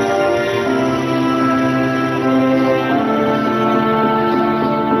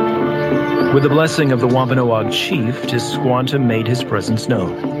 With the blessing of the Wampanoag chief, Tisquantum made his presence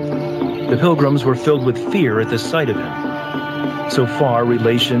known. The pilgrims were filled with fear at the sight of him. So far,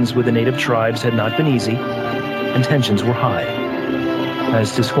 relations with the native tribes had not been easy, and tensions were high.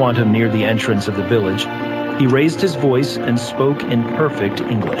 As Tisquantum neared the entrance of the village, he raised his voice and spoke in perfect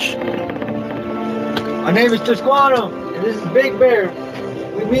English. My name is Tisquantum, and this is Big Bear.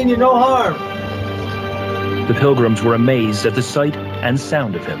 We mean you no harm. The pilgrims were amazed at the sight and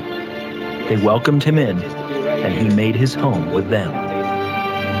sound of him. They welcomed him in, and he made his home with them.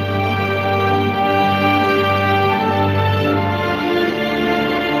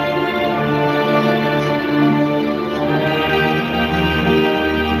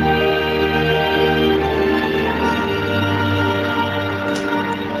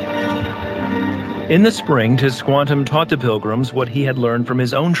 In the spring, Tisquantum taught the pilgrims what he had learned from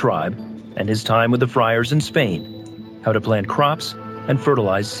his own tribe and his time with the friars in Spain, how to plant crops and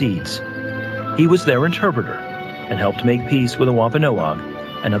fertilize seeds. He was their interpreter and helped make peace with the Wampanoag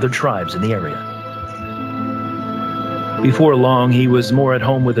and other tribes in the area. Before long, he was more at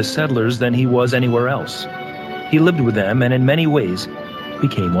home with the settlers than he was anywhere else. He lived with them and in many ways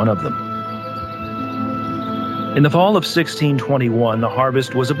became one of them. In the fall of 1621, the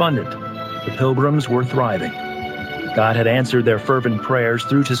harvest was abundant. The pilgrims were thriving. God had answered their fervent prayers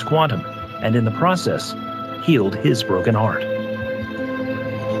through Tisquantum, and in the process, healed his broken heart.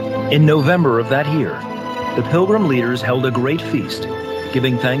 In November of that year, the pilgrim leaders held a great feast,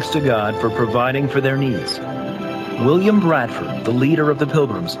 giving thanks to God for providing for their needs. William Bradford, the leader of the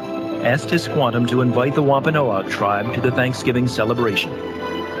pilgrims, asked Tisquantum to invite the Wampanoag tribe to the Thanksgiving celebration.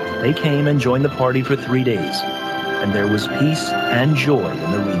 They came and joined the party for 3 days, and there was peace and joy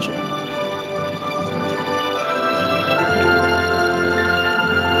in the region.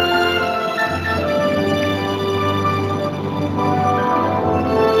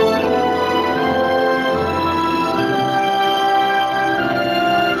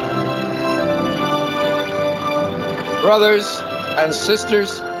 Brothers and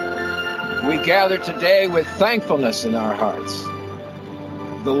sisters, we gather today with thankfulness in our hearts.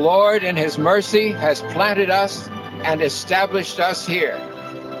 The Lord in His mercy has planted us and established us here.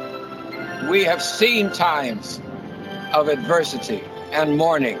 We have seen times of adversity and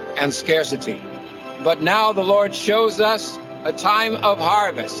mourning and scarcity, but now the Lord shows us a time of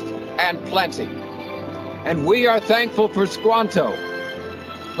harvest and plenty. And we are thankful for Squanto,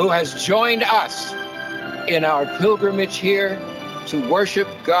 who has joined us in our pilgrimage here to worship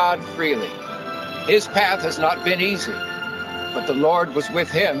God freely. His path has not been easy, but the Lord was with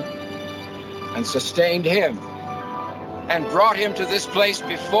him and sustained him and brought him to this place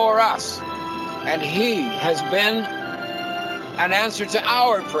before us. And he has been an answer to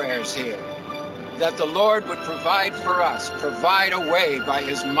our prayers here, that the Lord would provide for us, provide a way by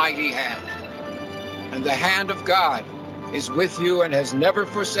his mighty hand. And the hand of God is with you and has never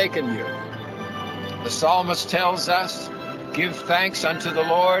forsaken you. The psalmist tells us Give thanks unto the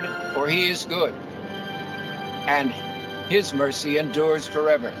Lord, for he is good, and his mercy endures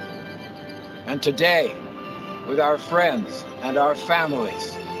forever. And today, with our friends and our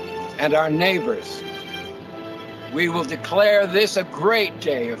families and our neighbors, we will declare this a great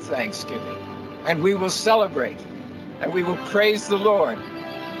day of thanksgiving, and we will celebrate, and we will praise the Lord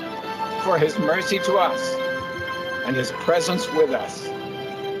for his mercy to us and his presence with us.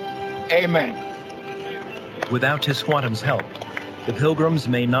 Amen. Without Tisquantum's help, the Pilgrims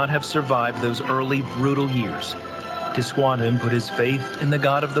may not have survived those early brutal years. Tisquantum put his faith in the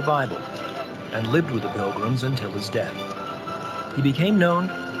God of the Bible and lived with the Pilgrims until his death. He became known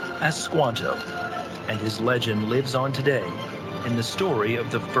as Squanto, and his legend lives on today in the story of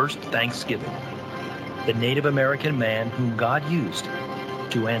the first Thanksgiving, the Native American man whom God used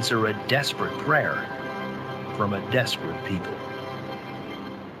to answer a desperate prayer from a desperate people.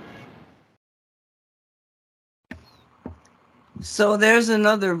 So there's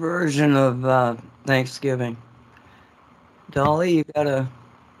another version of Thanksgiving. Dolly, you got a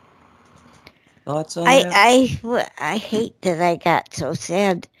thoughts on that? I hate that I got so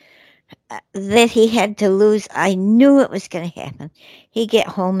sad that he had to lose. I knew it was going to happen. He'd get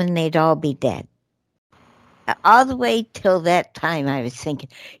home and they'd all be dead. All the way till that time, I was thinking,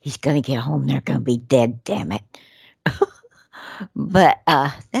 he's going to get home, they're going to be dead, damn it. But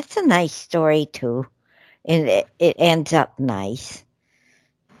that's a nice story, too. And it ends up nice.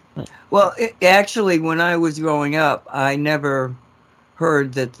 Well, actually, when I was growing up, I never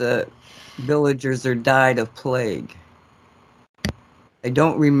heard that the villagers are died of plague. I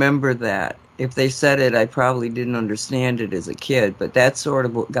don't remember that. If they said it, I probably didn't understand it as a kid, but that sort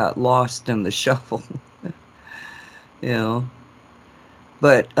of what got lost in the shuffle. You know.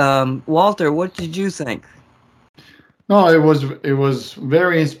 But Walter, what did you think? No, it was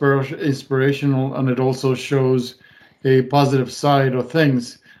very inspirational, and it also shows a positive side of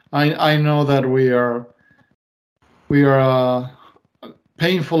things. I know that we are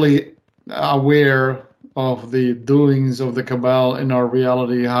painfully aware of the doings of the cabal in our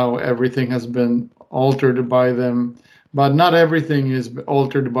reality, how everything has been altered by them, but not everything is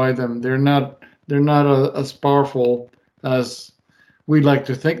altered by them. They're not as powerful as we like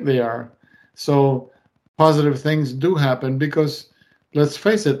to think they are. So positive things do happen because, let's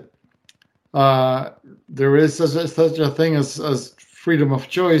face it, there is such a thing as freedom of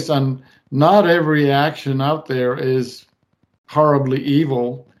choice, and not every action out there is horribly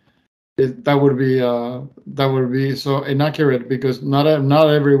evil. That would be so inaccurate, because not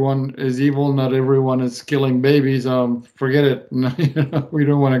everyone is evil, not everyone is killing babies. Forget it. We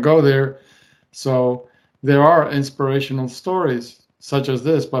don't want to go there. So there are inspirational stories such as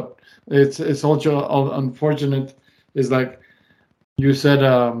this, but it's also unfortunate. Is like you said,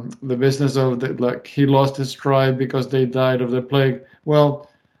 the business of like he lost his tribe because they died of the plague. Well,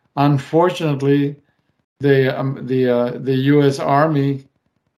 unfortunately, the U.S. Army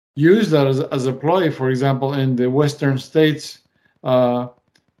used that as a ploy. For example, in the western states,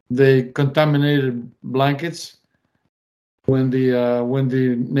 they contaminated blankets when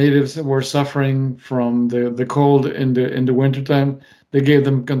the natives were suffering from the cold in the wintertime. They gave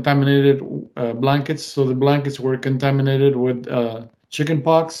them contaminated blankets, so the blankets were contaminated with chicken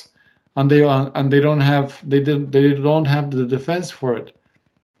pox, and they don't have the defense for it.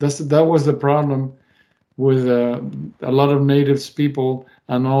 That was the problem with a lot of natives people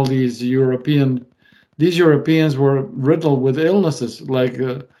and all these Europeans. These Europeans were riddled with illnesses, like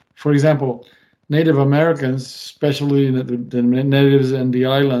for example, Native Americans, especially the natives in the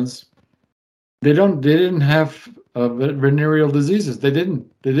islands, they didn't have venereal diseases. They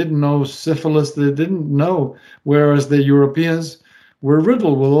didn't know syphilis. They didn't know, whereas the Europeans were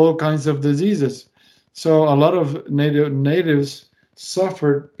riddled with all kinds of diseases. So a lot of natives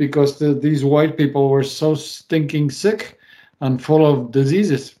suffered because these white people were so stinking sick and full of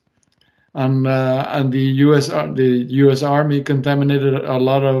diseases, and the U.S. Army contaminated a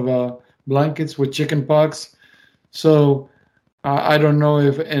lot of blankets with chicken pox. So I don't know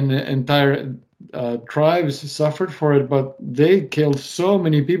if entire tribes suffered for it, but they killed so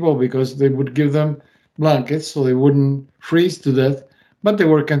many people because they would give them blankets so they wouldn't freeze to death, but they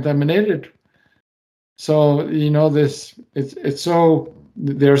were contaminated. So it's so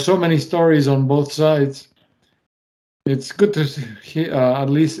there are so many stories on both sides. It's good to at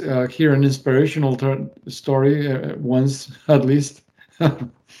least hear an inspirational story once at least.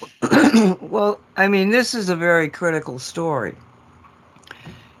 Well, I mean, this is a very critical story.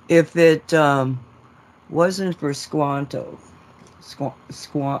 If it wasn't for Squanto,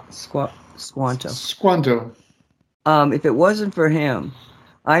 if it wasn't for him,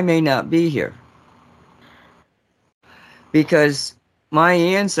 I may not be here. because my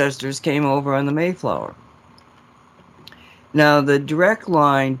ancestors came over on the Mayflower. Now, the direct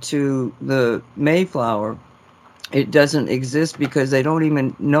line to the Mayflower, it doesn't exist because they don't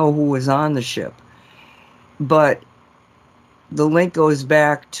even know who was on the ship. But the link goes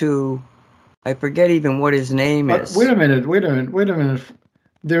back to, I forget even what his name is. Wait a minute.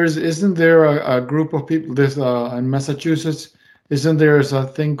 Isn't there a group of people? This in Massachusetts, isn't there a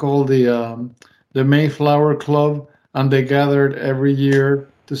thing called the Mayflower Club, and they gathered every year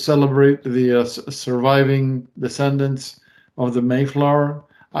to celebrate the surviving descendants of the Mayflower?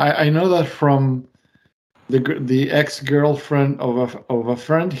 I know that from the ex-girlfriend of a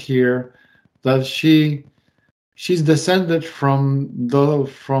friend here, that she's descended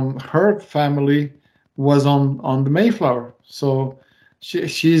from her family was on the Mayflower. So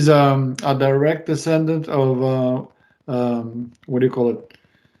she's a direct descendant of what do you call it?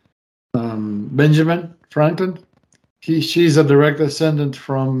 Benjamin Franklin. She's a direct descendant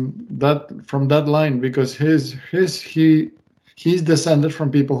from that line, because he's descended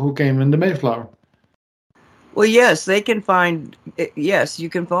from people who came in the Mayflower. Well, yes, they can find. Yes, you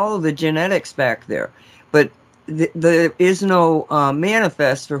can follow the genetics back there, but there is no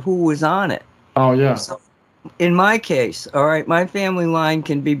manifest for who was on it. Oh yeah. So in my case, all right, my family line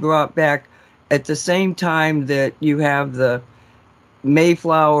can be brought back at the same time that you have the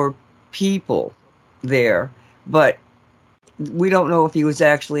Mayflower people there, but we don't know if he was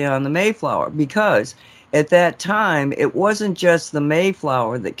actually on the Mayflower, because at that time it wasn't just the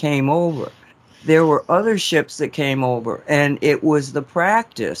Mayflower that came over. There were other ships that came over, and it was the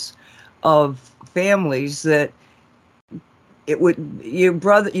practice of families that your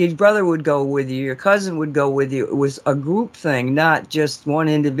brother would go with you, your cousin would go with you. It was a group thing, not just one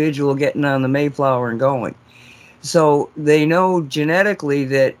individual getting on the Mayflower and going. So they know genetically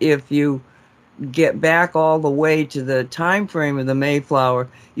that if you get back all the way to the time frame of the Mayflower,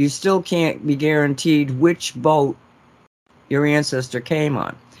 you still can't be guaranteed which boat your ancestor came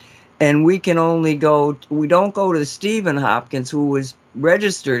on. And we don't go to Stephen Hopkins, who was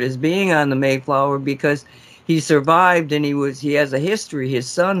registered as being on the Mayflower, because he survived and he has a history. His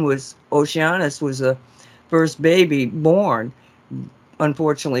son Oceanus was the first baby born,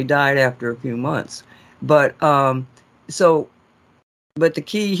 unfortunately died after a few months. But the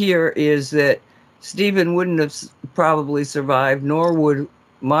key here is that Stephen wouldn't have probably survived, nor would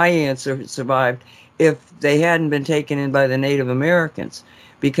my answer survive, if they hadn't been taken in by the Native Americans,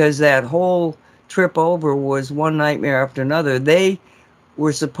 because that whole trip over was one nightmare after another. They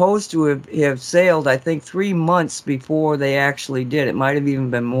were supposed to have sailed, I think, 3 months before they actually did. It might have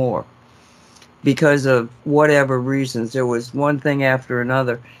even been more, because of whatever reasons. There was one thing after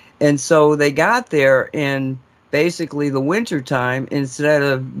another. And so they got there in basically the winter time instead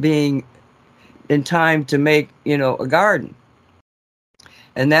of being in time to make, a garden.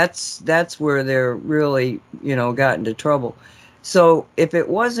 And that's where they're really, got into trouble. So if it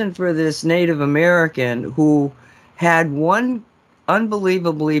wasn't for this Native American who had one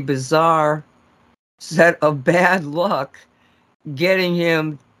unbelievably bizarre set of bad luck getting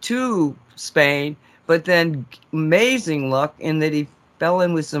him to Spain, but then amazing luck in that he fell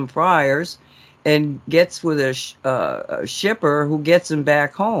in with some friars and gets with a shipper who gets him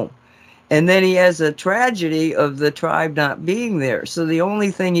back home. And then he has a tragedy of the tribe not being there. So the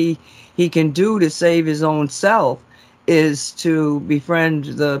only thing he can do to save his own self is to befriend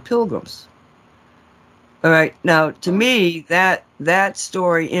the Pilgrims. All right. Now, to me, that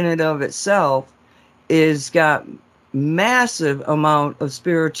story in and of itself is got massive amount of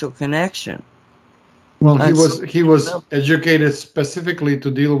spiritual connection. Well, he was educated specifically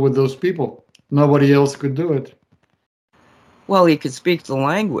to deal with those people. Nobody else could do it. Well, he could speak the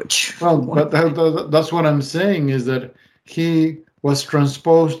language. Well, but that's what I'm saying, is that he was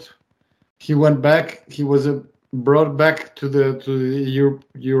transposed. He went back. He was brought back to the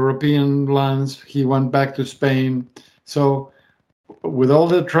European lands. He went back to Spain. So with all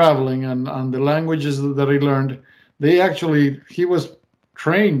the traveling and the languages that he learned, he was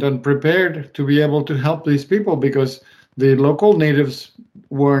trained and prepared to be able to help these people, because the local natives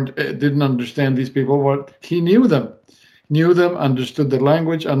didn't understand these people, but he knew them, understood their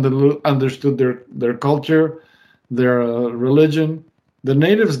language, understood their culture, their religion. The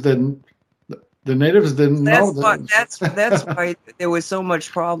natives didn't know that. That's why there was so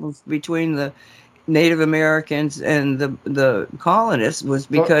much problems between the Native Americans and the colonists, was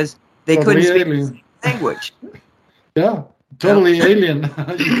because they couldn't speak the language. Yeah, totally alien.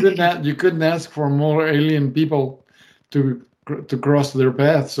 You couldn't ask for more alien people to cross their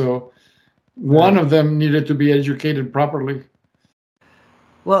path. So one of them needed to be educated properly.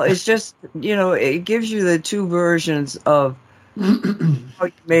 Well, it's just, it gives you the two versions of how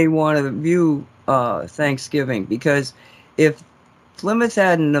you may want to view Thanksgiving, because if Plymouth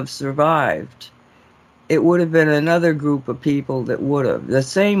hadn't have survived, it would have been another group of people that would have. The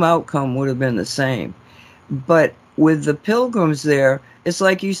same outcome would have been the same. But with the Pilgrims there, it's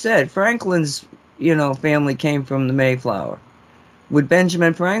like you said, Franklin's, family came from the Mayflower. Would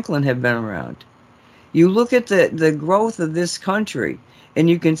Benjamin Franklin have been around? You look at the growth of this country, and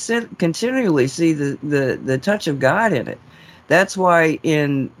you can continually see the touch of God in it. That's why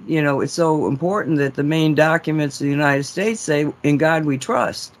it's so important that the main documents of the United States say, "In God we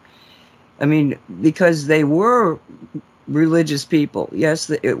trust." I mean, because they were religious people. Yes,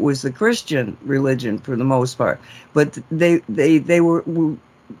 it was the Christian religion for the most part, but they were,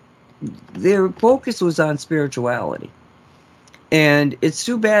 their focus was on spirituality. And it's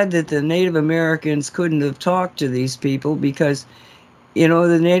too bad that the Native Americans couldn't have talked to these people, because,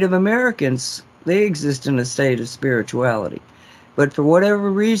 the Native Americans, they exist in a state of spirituality. But for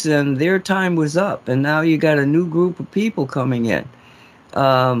whatever reason, their time was up, and now you got a new group of people coming in.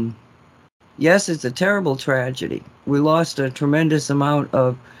 Yes, it's a terrible tragedy. We lost a tremendous amount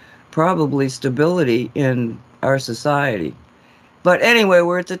of probably stability in our society. But anyway,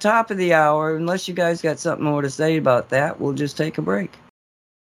 we're at the top of the hour. Unless you guys got something more to say about that, we'll just take a break.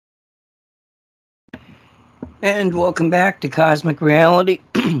 And welcome back to Cosmic Reality,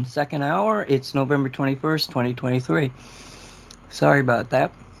 second hour. It's November 21st, 2023. Sorry about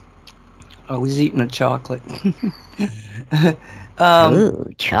that. I was eating a chocolate. Ooh,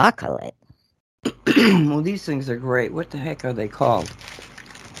 chocolate. Well, these things are great. What the heck are they called?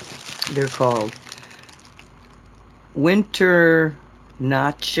 They're called Winter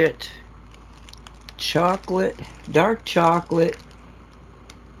Notchet Chocolate, Dark Chocolate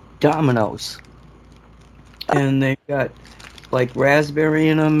Dominoes. And they've got like raspberry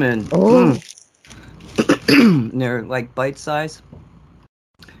in them, and they're like bite size.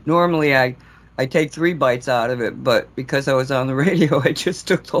 Normally I take 3 bites out of it, but because I was on the radio, I just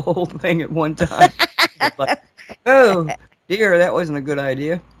took the whole thing at one time. Like, oh dear, that wasn't a good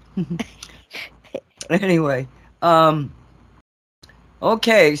idea. Anyway,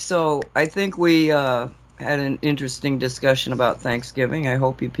 okay, so I think we had an interesting discussion about Thanksgiving. I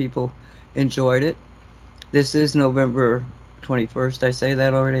hope you people enjoyed it. This is November 21st. I say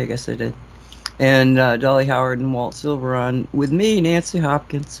that already? I guess I did. And Dolly Howard and Walt Silver on with me, Nancy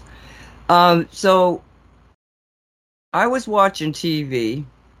Hopkins. So I was watching TV,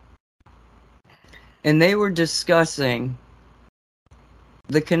 and they were discussing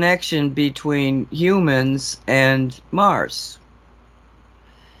the connection between humans and Mars.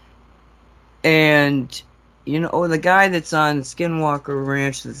 And, the guy that's on Skinwalker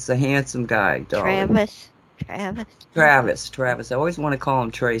Ranch, that's a handsome guy, Dolly. Travis. I always want to call him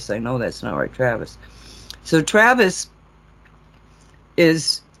Trace. I know that's not right. Travis. So Travis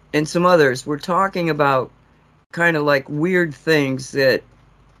is, and some others, were talking about kind of like weird things that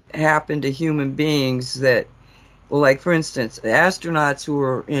happen to human beings that, well, like for instance, astronauts who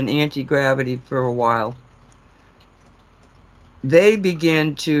were in anti-gravity for a while, they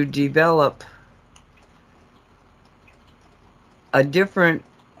begin to develop a different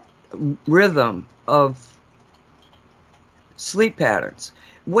rhythm of sleep patterns.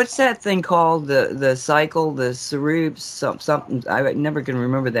 What's that thing called? The cycle, the cerebral something. I never can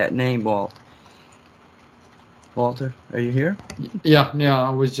remember that name, Walt. Walter, are you here? Yeah,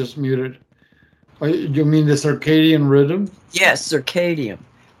 I was just muted. You mean the circadian rhythm? Yes, circadian.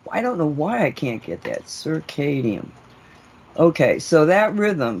 I don't know why I can't get that. Circadian. Okay, so that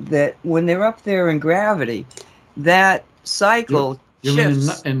rhythm, that when they're up there in gravity, that cycle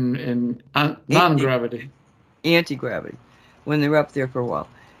shifts. You mean in non-gravity? Anti-gravity. When they're up there for a while.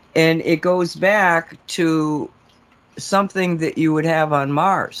 And it goes back to something that you would have on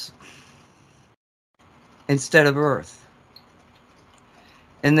Mars instead of Earth.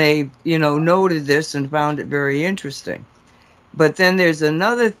 And they, noted this and found it very interesting. But then there's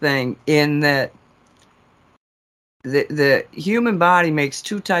another thing in that the human body makes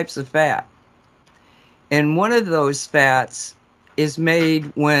 2 types of fat. And one of those fats is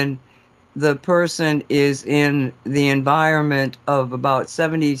made when the person is in the environment of about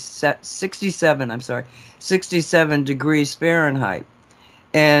 67 degrees Fahrenheit.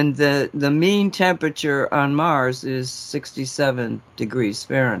 And the mean temperature on Mars is 67 degrees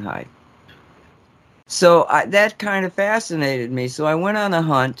Fahrenheit. So that kind of fascinated me. So I went on a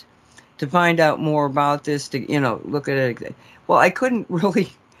hunt to find out more about this, to, look at it. Well, I couldn't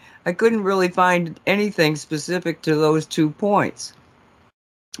really find anything specific to those 2 points.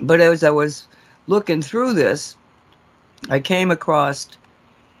 But as I was looking through this, I came across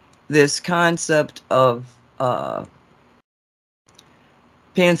this concept of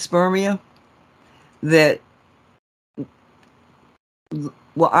panspermia that,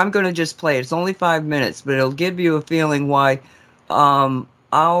 well, I'm going to just play it. It's only 5 minutes, but it'll give you a feeling why human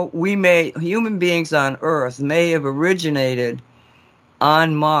beings on Earth may have originated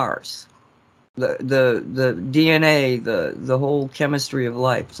on Mars. The DNA, the whole chemistry of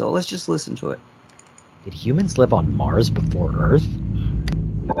life. So let's just listen to it. Did humans live on Mars before Earth?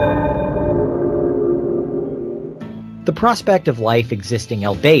 The prospect of life existing,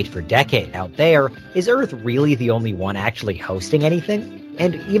 albeit for decades out there, is Earth really the only one actually hosting anything?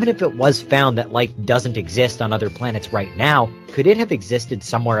 And even if it was found that life doesn't exist on other planets right now, could it have existed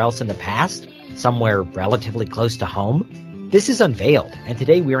somewhere else in the past? Somewhere relatively close to home? This is Unveiled, and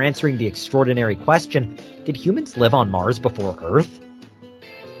today we're answering the extraordinary question, did humans live on Mars before Earth?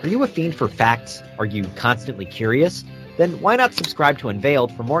 Are you a fiend for facts? Are you constantly curious? Then why not subscribe to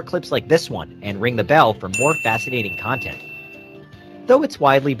Unveiled for more clips like this one, and ring the bell for more fascinating content. Though it's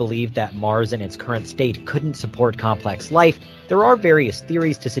widely believed that Mars in its current state couldn't support complex life, there are various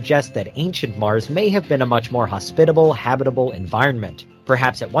theories to suggest that ancient Mars may have been a much more hospitable, habitable environment,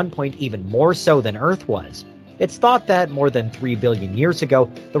 perhaps at one point even more so than Earth was. It's thought that more than 3 billion years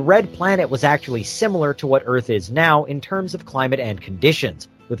ago, the red planet was actually similar to what Earth is now in terms of climate and conditions,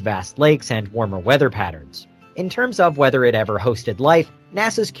 with vast lakes and warmer weather patterns. In terms of whether it ever hosted life,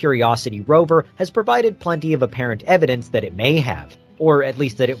 NASA's Curiosity rover has provided plenty of apparent evidence that it may have, or at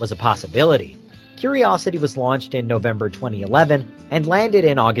least that it was a possibility. Curiosity was launched in November 2011 and landed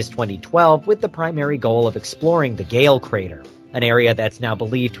in August 2012 with the primary goal of exploring the Gale Crater, an area that's now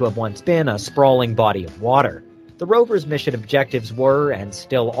believed to have once been a sprawling body of water. The rover's mission objectives were, and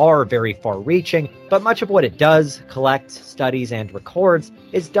still are, very far-reaching, but much of what it does, collects, studies, and records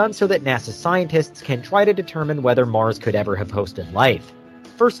is done so that NASA scientists can try to determine whether Mars could ever have hosted life.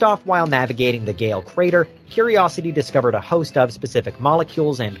 First off, while navigating the Gale Crater, Curiosity discovered a host of specific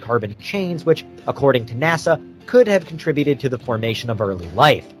molecules and carbon chains which, according to NASA, could have contributed to the formation of early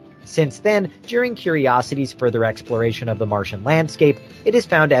life. Since then, during Curiosity's further exploration of the Martian landscape, it has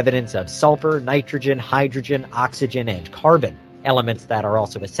found evidence of sulfur, nitrogen, hydrogen, oxygen, and carbon, elements that are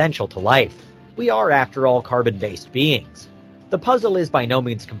also essential to life. We are, after all, carbon-based beings. The puzzle is by no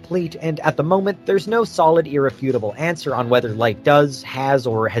means complete, and at the moment, there's no solid, irrefutable answer on whether life does, has,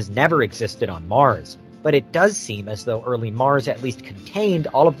 or has never existed on Mars. But it does seem as though early Mars at least contained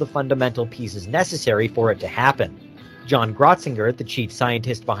all of the fundamental pieces necessary for it to happen. John Grotzinger, the chief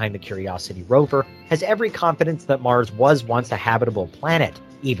scientist behind the Curiosity rover, has every confidence that Mars was once a habitable planet,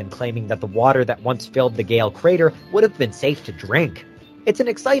 even claiming that the water that once filled the Gale Crater would have been safe to drink. It's an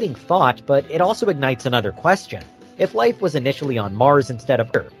exciting thought, but it also ignites another question. If life was initially on Mars instead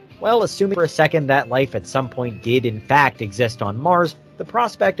of Earth, well, assuming for a second that life at some point did in fact exist on Mars, the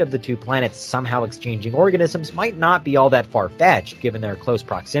prospect of the two planets somehow exchanging organisms might not be all that far-fetched given their close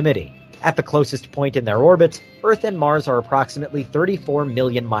proximity. At the closest point in their orbits, Earth and Mars are approximately 34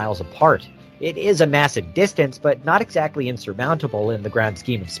 million miles apart. It is a massive distance, but not exactly insurmountable in the grand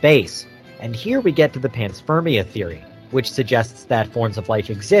scheme of space. And here we get to the panspermia theory, which suggests that forms of life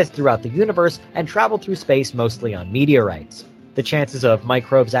exist throughout the universe and travel through space mostly on meteorites. The chances of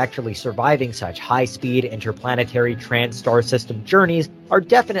microbes actually surviving such high-speed interplanetary trans-star system journeys are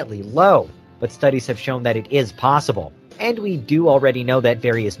definitely low, but studies have shown that it is possible. And we do already know that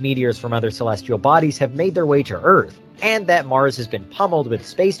various meteors from other celestial bodies have made their way to Earth, and that Mars has been pummeled with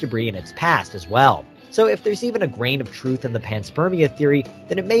space debris in its past as well. So if there's even a grain of truth in the panspermia theory,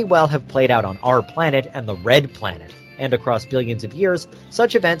 then it may well have played out on our planet and the red planet. And across billions of years,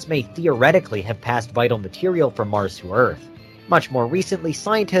 such events may theoretically have passed vital material from Mars to Earth. Much more recently,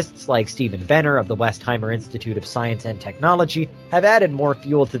 scientists like Stephen Benner of the Westheimer Institute of Science and Technology have added more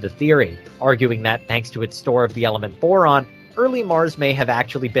fuel to the theory, arguing that thanks to its store of the element boron, early Mars may have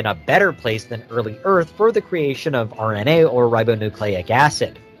actually been a better place than early Earth for the creation of RNA or ribonucleic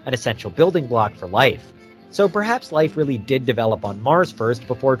acid, an essential building block for life. So perhaps life really did develop on Mars first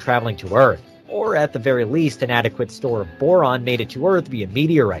before traveling to Earth, or at the very least an adequate store of boron made it to Earth via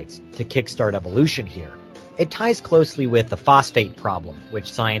meteorites to kickstart evolution here. It ties closely with the phosphate problem,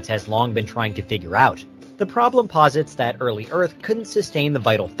 which science has long been trying to figure out. The problem posits that early Earth couldn't sustain the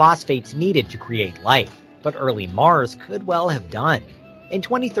vital phosphates needed to create life, but early Mars could well have done. In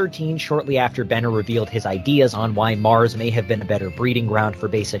 2013, shortly after Benner revealed his ideas on why Mars may have been a better breeding ground for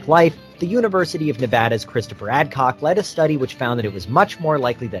basic life, the University of Nevada's Christopher Adcock led a study which found that it was much more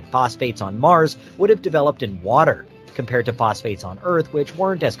likely that phosphates on Mars would have developed in water, compared to phosphates on Earth which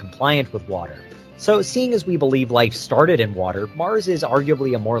weren't as compliant with water. So seeing as we believe life started in water, Mars is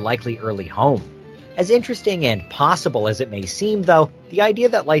arguably a more likely early home. As interesting and possible as it may seem, though, the idea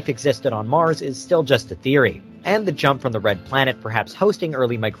that life existed on Mars is still just a theory, and the jump from the red planet perhaps hosting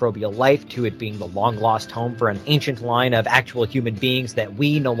early microbial life to it being the long-lost home for an ancient line of actual human beings that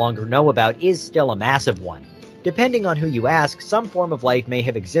we no longer know about is still a massive one. Depending on who you ask, some form of life may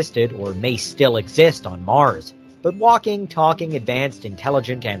have existed or may still exist on Mars, but walking, talking, advanced,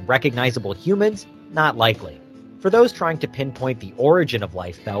 intelligent, and recognizable humans? Not likely. For those trying to pinpoint the origin of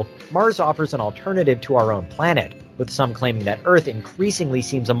life, though, Mars offers an alternative to our own planet, with some claiming that Earth increasingly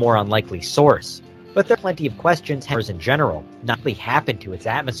seems a more unlikely source. But there are plenty of questions Mars in general, not what happened to its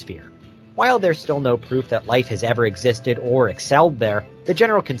atmosphere. While there's still no proof that life has ever existed or excelled there, the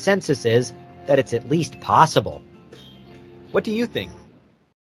general consensus is that it's at least possible. What do you think?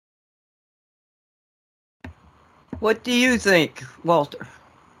 What do you think, Walter?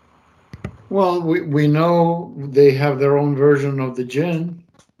 Well, we know they have their own version of the jinn,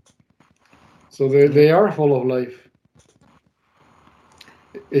 so they are full of life.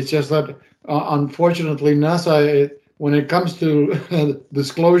 It's just that, unfortunately, NASA, when it comes to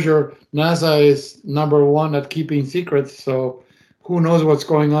disclosure, NASA is number one at keeping secrets. So who knows what's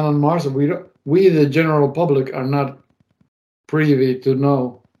going on Mars? We, the general public, are not privy to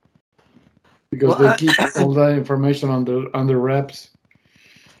know, because they keep all that information under wraps.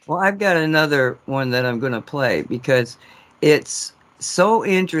 Well, I've got another one that I'm going to play because it's so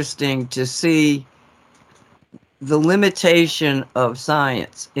interesting to see the limitation of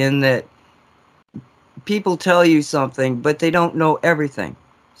science in that people tell you something, but they don't know everything.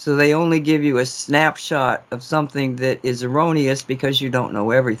 So they only give you a snapshot of something that is erroneous because you don't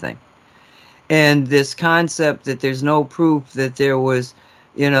know everything. And this concept that there's no proof that there was,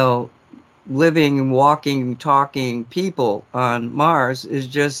 living, walking, talking people on Mars is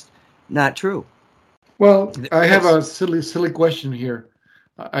just not true. Well, I have a silly question here.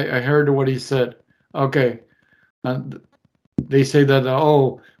 I heard what he said. Okay. And they say that,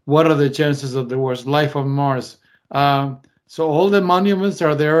 what are the chances that there was life on Mars? So all the monuments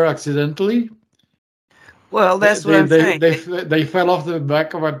are there accidentally? Well, that's what I'm saying. They fell off the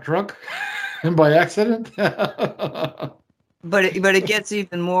back of a truck by accident? But it gets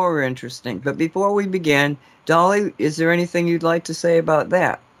even more interesting. But before we begin, Dolly, is there anything you'd like to say about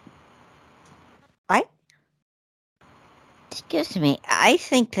that? Excuse me. I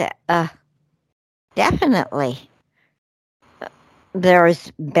think that definitely there's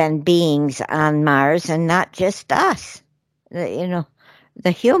been beings on Mars, and not just us. The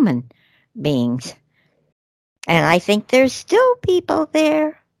human beings. And I think there's still people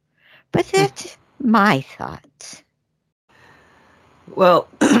there. But that's my thoughts. Well,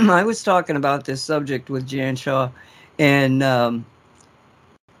 I was talking about this subject with Jan Shaw, and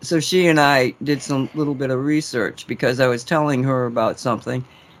so she and I did some little bit of research because I was telling her about something,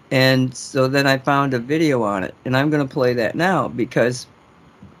 and so then I found a video on it, and I'm going to play that now because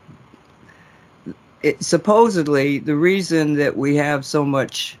supposedly the reason that we have so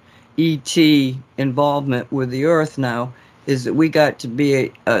much ET involvement with the Earth now is that we got to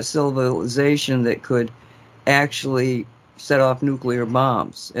be a civilization that could actually set off nuclear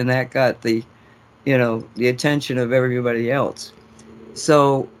bombs, and that got the attention of everybody else.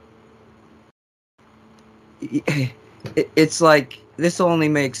 So it's like this only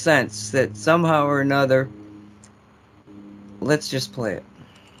makes sense that somehow or another. Let's just play it.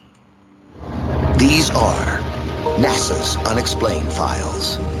 These are NASA's unexplained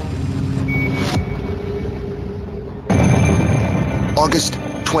files. August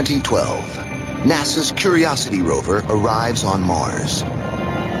 2012. NASA's Curiosity rover arrives on Mars.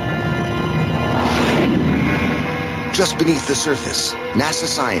 Just beneath the surface, NASA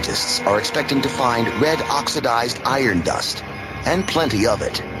scientists are expecting to find red oxidized iron dust, and plenty of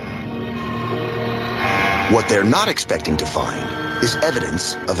it. What they're not expecting to find is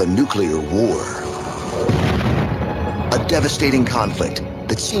evidence of a nuclear war. A devastating conflict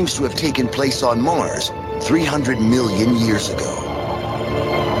that seems to have taken place on Mars 300 million years ago.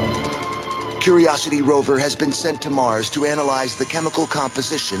 Curiosity rover has been sent to Mars to analyze the chemical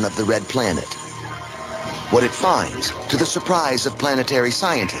composition of the red planet. What it finds, to the surprise of planetary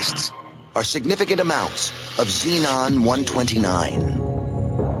scientists, are significant amounts of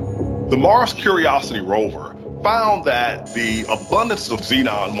Xenon-129. The Mars Curiosity rover found that the abundance of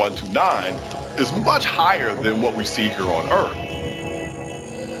Xenon-129 is much higher than what we see here on Earth.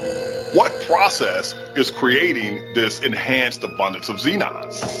 What process is creating this enhanced abundance of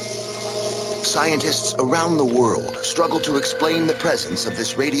xenons? Scientists around the world struggle to explain the presence of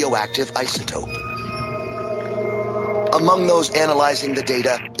this radioactive isotope. Among those analyzing the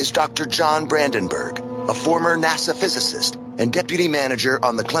data is Dr. John Brandenburg, a former NASA physicist and deputy manager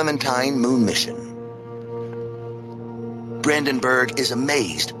on the Clementine moon mission. Brandenburg is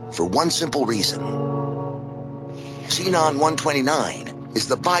amazed for one simple reason. Xenon-129 is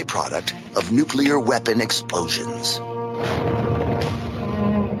the byproduct of nuclear weapon explosions.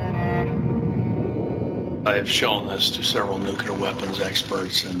 I have shown this to several nuclear weapons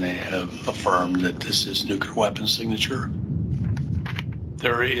experts, and they have affirmed that this is nuclear weapon signature.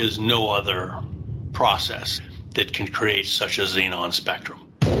 There is no other process that can create such a xenon spectrum.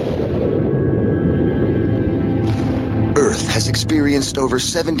 Earth has experienced over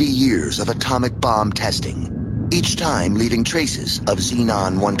 70 years of atomic bomb testing, each time leaving traces of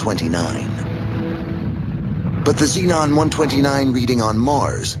Xenon-129. But the Xenon-129 reading on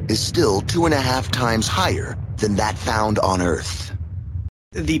Mars is still 2.5 times higher than that found on Earth.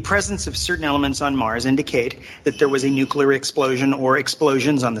 The presence of certain elements on Mars indicate that there was a nuclear explosion or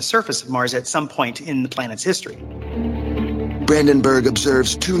explosions on the surface of Mars at some point in the planet's history. Brandenburg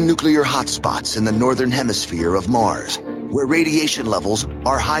observes 2 nuclear hotspots in the northern hemisphere of Mars, where radiation levels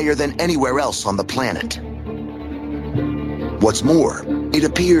are higher than anywhere else on the planet. What's more, it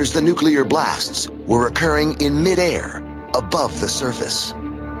appears the nuclear blasts were occurring in midair, above the surface.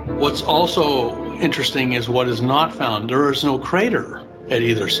 What's also interesting is what is not found. There is no crater at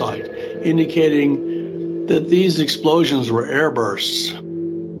either site, indicating that these explosions were airbursts.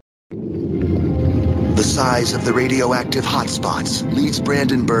 The size of the radioactive hotspots leads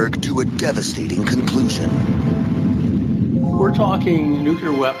Brandenburg to a devastating conclusion. We're talking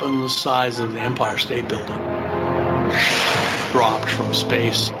nuclear weapons the size of the Empire State Building, dropped from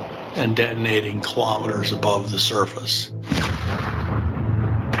space and detonating kilometers above the surface.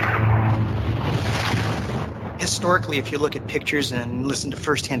 Historically, if you look at pictures and listen to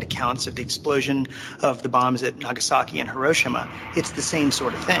first-hand accounts of the explosion of the bombs at Nagasaki and Hiroshima, it's the same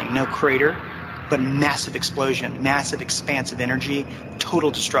sort of thing. No crater, but massive explosion, massive expansive energy, total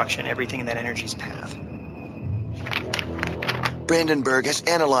destruction, everything in that energy's path. Brandenburg has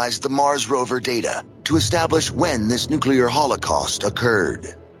analyzed the Mars rover data to establish when this nuclear holocaust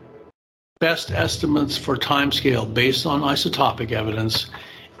occurred. Best estimates for timescale based on isotopic evidence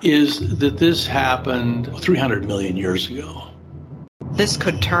is that this happened 300 million years ago. This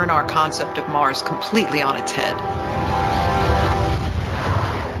could turn our concept of Mars completely on its head.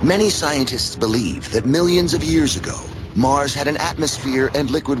 Many scientists believe that millions of years ago, Mars had an atmosphere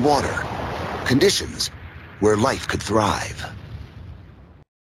and liquid water, conditions where life could thrive.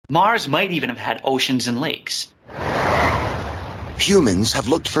 Mars might even have had oceans and lakes. Humans have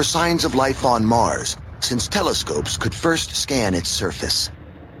looked for signs of life on Mars since telescopes could first scan its surface.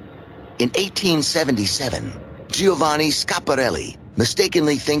 In 1877, Giovanni Schiaparelli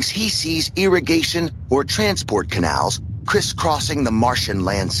mistakenly thinks he sees irrigation or transport canals crisscrossing the Martian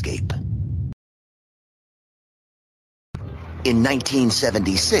landscape. In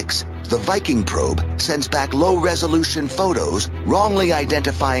 1976, the Viking probe sends back low-resolution photos wrongly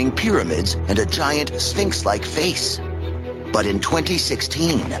identifying pyramids and a giant sphinx-like face. But in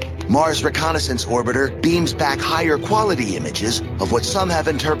 2016, Mars Reconnaissance Orbiter beams back higher quality images of what some have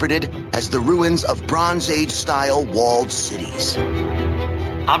interpreted as the ruins of Bronze Age-style walled cities.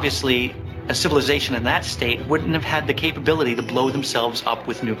 Obviously, a civilization in that state wouldn't have had the capability to blow themselves up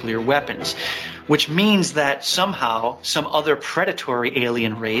with nuclear weapons, which means that somehow some other predatory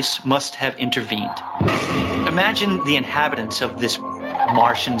alien race must have intervened. Imagine the inhabitants of this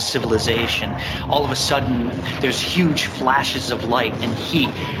Martian civilization. All of a sudden, there's huge flashes of light and heat.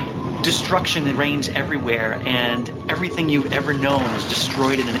 Destruction reigns everywhere, and everything you've ever known is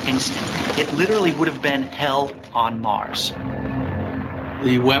destroyed in an instant. It literally would have been hell on Mars.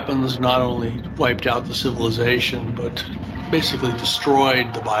 The weapons not only wiped out the civilization, but basically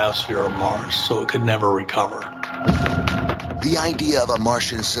destroyed the biosphere of Mars, so it could never recover. The idea of a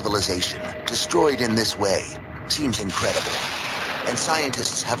Martian civilization destroyed in this way seems incredible, and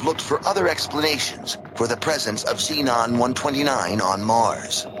scientists have looked for other explanations for the presence of Xenon-129 on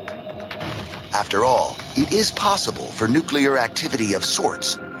Mars. After all, it is possible for nuclear activity of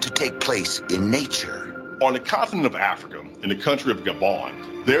sorts to take place in nature. On the continent of Africa, in the country of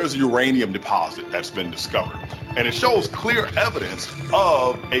Gabon, there's a uranium deposit that's been discovered. And it shows clear evidence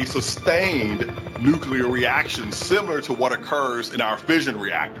of a sustained nuclear reaction similar to what occurs in our fission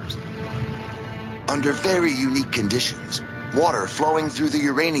reactors. Under very unique conditions, water flowing through the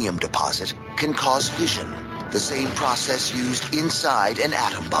uranium deposit can cause fission, the same process used inside an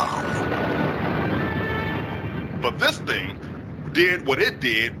atom bomb. But this thing did what it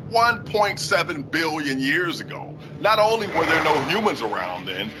did 1.7 billion years ago. Not only were there no humans around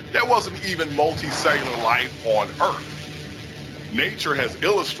then, there wasn't even multicellular life on Earth. Nature has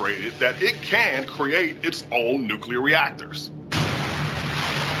illustrated that it can create its own nuclear reactors.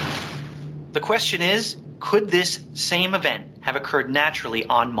 The question is, Could this same event have occurred naturally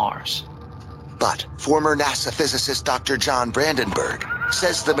on Mars? But former NASA physicist Dr. John Brandenburg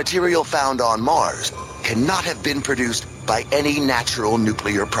says the material found on Mars cannot have been produced by any natural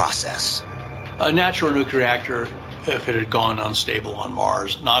nuclear process. A natural nuclear reactor, if it had gone unstable on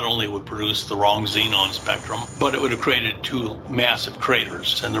Mars, not only would produce the wrong xenon spectrum, but it would have created two massive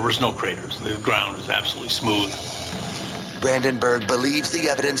craters, and there was no craters. The ground is absolutely smooth. Brandenburg believes the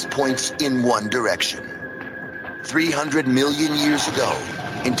evidence points in one direction. 300 million years ago,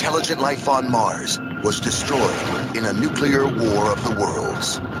 intelligent life on Mars was destroyed in a nuclear war of the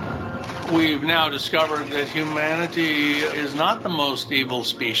worlds. We've now discovered that humanity is not the most evil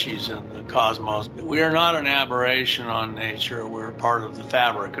species in the cosmos. We are not an aberration on nature. We're part of the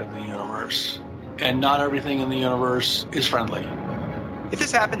fabric of the universe. And not everything in the universe is friendly. If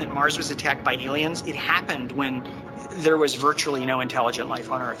this happened that Mars was attacked by aliens, it happened when there was virtually no intelligent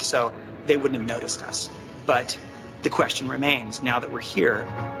life on Earth, so they wouldn't have noticed us. But the question remains, now that we're here,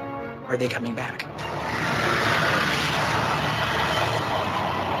 are they coming back?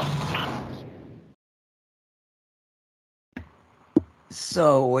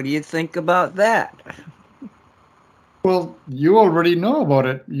 So, what do you think about that? Well, you already know about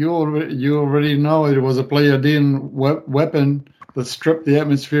it. You already know it was a Pleiadian weapon that stripped the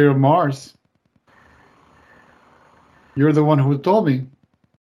atmosphere of Mars. You're the one who told me.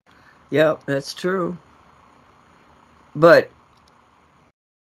 Yep, that's true. But,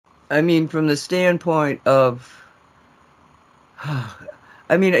 I mean, from the standpoint of,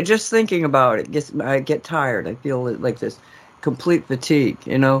 I mean, just thinking about it, I get tired. I feel like this complete fatigue,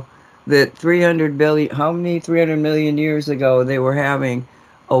 you know, that 300 million years ago, they were having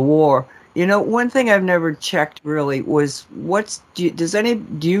a war. You know, one thing I've never checked really was do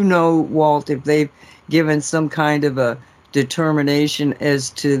you know, Walt, if they've given some kind of a determination as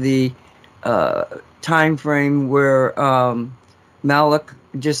to the time frame where Malak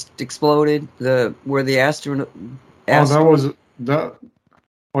just exploded, where the astronaut.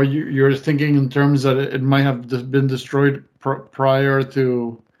 Or you're thinking in terms that it might have been destroyed prior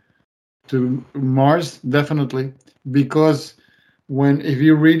to Mars? Definitely, because if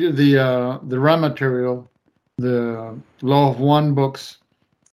you read the raw material, the Law of One books,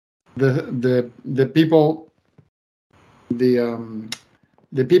 the people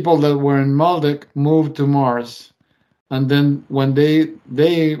that were in Maldek moved to Mars, and then when they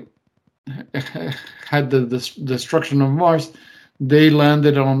had the destruction of Mars, they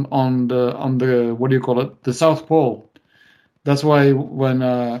landed on the what do you call it, the South Pole. That's why when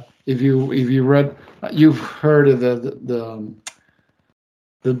if you read, you've heard of the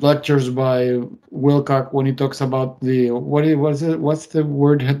lectures by Wilcock when he talks about what's the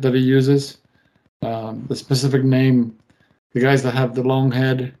word that he uses, the specific name, the guys that have the long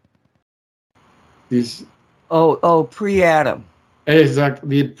head, these pre-Adam.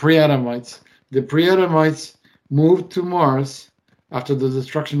 Exactly, the pre-Adamites. The pre-Adamites moved to Mars after the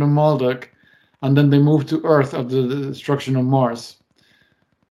destruction of Maldek, and then they moved to Earth after the destruction of Mars.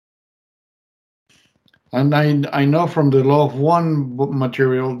 And I know from the Law of One book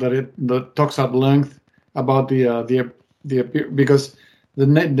material that talks at length about because the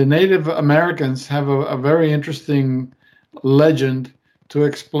Native Americans have a very interesting legend to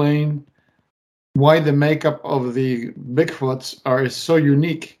explain why the makeup of the Bigfoots is so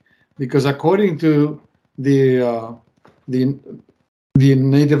unique. Because according to the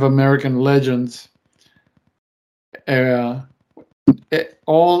Native American legends,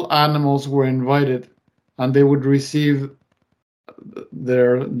 all animals were invited, and they would receive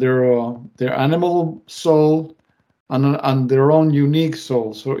their animal soul and their own unique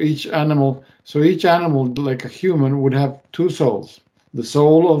soul. So each animal, like a human, would have two souls: the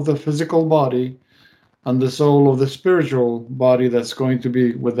soul of the physical body and the soul of the spiritual body that's going to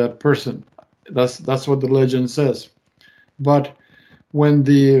be with that person. That's what the legend says. But when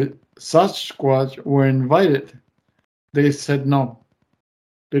the Sasquatch were invited, they said no,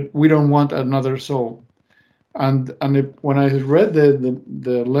 that we don't want another soul. And when I read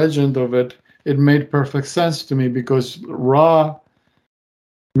the legend of it, it made perfect sense to me, because Ra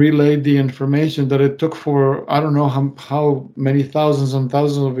relayed the information that it took for, I don't know how many thousands and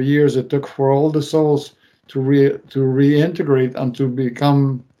thousands of years it took for all the souls to reintegrate and to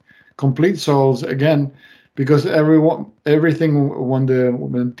become complete souls again, because everything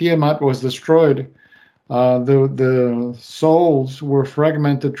when Tiamat was destroyed, the souls were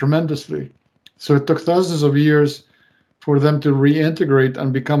fragmented tremendously. So it took thousands of years for them to reintegrate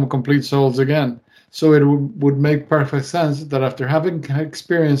and become complete souls again. So it would make perfect sense that after having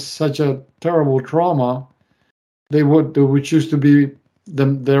experienced such a terrible trauma, they would choose to be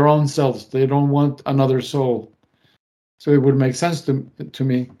their own selves. They don't want another soul. So it would make sense to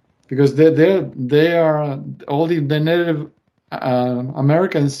me, because they are all the Native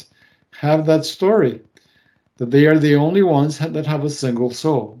Americans have that story, that they are the only ones that have a single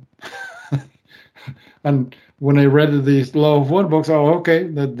soul. And when I read the Law of One books, okay,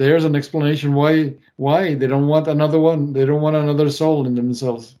 that there's an explanation why they don't want another one. They don't want another soul in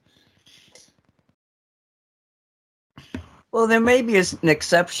themselves. Well, there may be an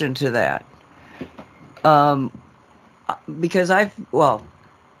exception to that. Because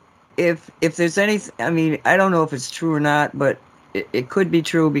if there's anything, I mean, I don't know if it's true or not, but it could be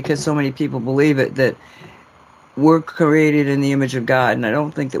true because so many people believe it, that we're created in the image of God. And I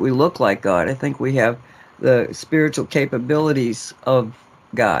don't think that we look like God. I think we have the spiritual capabilities of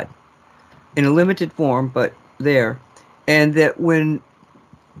God in a limited form, but there. And that when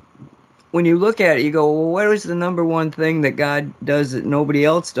you look at it, you go, well, what is the number one thing that God does that nobody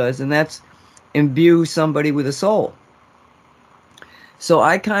else does? And that's imbue somebody with a soul. So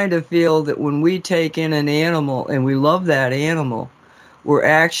I kind of feel that when we take in an animal and we love that animal, we're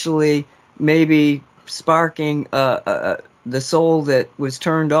actually maybe sparking the soul that was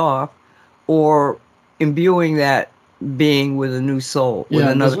turned off, or imbuing that being with a new soul. With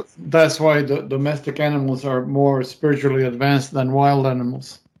another. That's why the domestic animals are more spiritually advanced than wild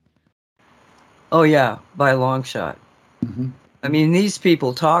animals. Oh yeah, by a long shot. Mm-hmm. I mean, these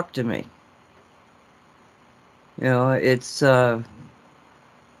people talk to me. You know, it's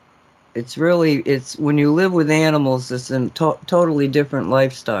when you live with animals, it's a totally different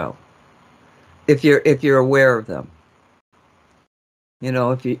lifestyle. If you're aware of them, you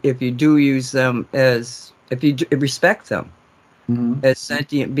know, if you do use them if you respect them as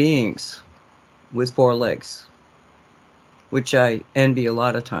sentient beings with 4 legs, which I envy a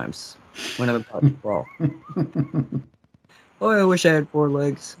lot of times when I'm about to crawl. Oh, I wish I had 4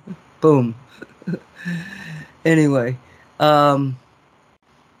 legs. Boom. Anyway,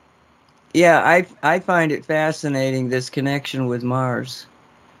 yeah, I find it fascinating, this connection with Mars.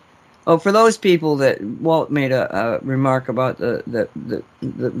 Oh, for those people that Walt made a remark about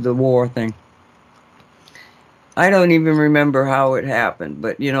the war thing. I don't even remember how it happened,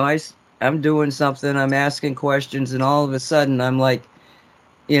 but you know, I'm doing something, I'm asking questions, and all of a sudden I'm like,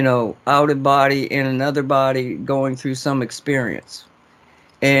 you know, out of body in another body, going through some experience.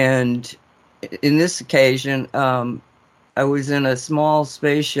 And in this occasion, I was in a small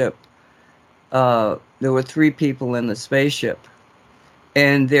spaceship. There were 3 people in the spaceship.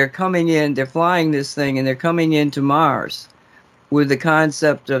 And they're flying this thing, and they're coming into Mars with the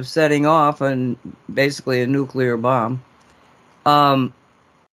concept of setting off basically a nuclear bomb. And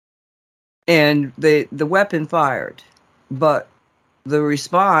the weapon fired. But the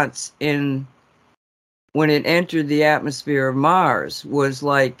response when it entered the atmosphere of Mars was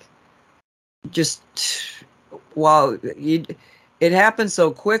like, just, wow, it happened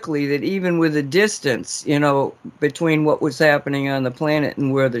so quickly that even with the distance, you know, between what was happening on the planet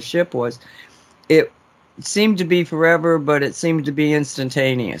and where the ship was, it seemed to be forever, but it seemed to be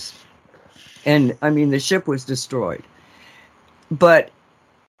instantaneous. And I mean, the ship was destroyed.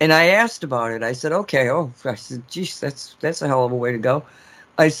 And I asked about it. I said, okay, I said, geez, that's a hell of a way to go.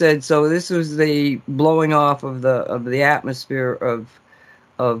 I said, so this was the blowing off of the atmosphere of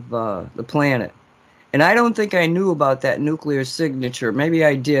the planet. And I don't think I knew about that nuclear signature. Maybe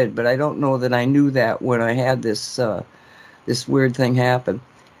I did, but I don't know that I knew that when I had this weird thing happen.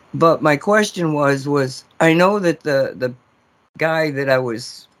 But my question was I know that the guy that I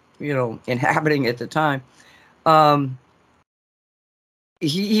was, you know, inhabiting at the time,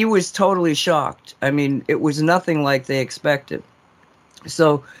 he was totally shocked. I mean, it was nothing like they expected.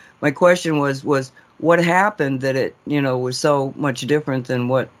 So my question was what happened that it, you know, was so much different than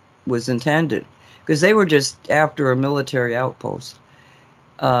what was intended? Because they were just after a military outpost.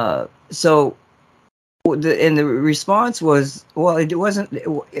 The response was, well, it wasn't.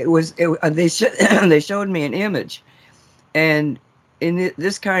 They showed me an image, and in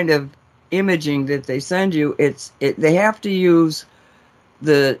this kind of imaging that they send you, they have to use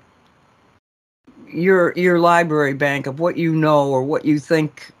your library bank of what you know or what you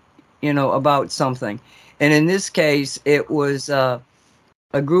think, you know, about something. And in this case, it was a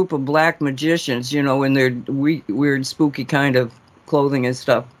group of black magicians, you know, in their weird, spooky kind of clothing and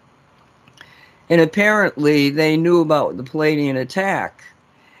stuff. And apparently they knew about the Palladian attack,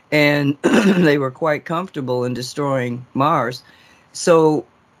 and they were quite comfortable in destroying Mars. So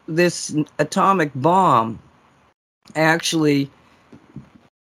this atomic bomb actually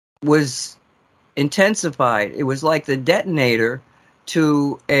was intensified. It was like the detonator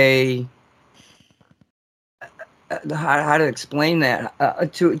to how to explain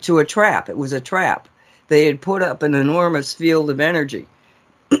that to a trap. It was a trap. They had put up an enormous field of energy.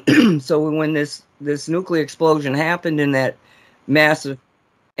 So when this nuclear explosion happened in that massive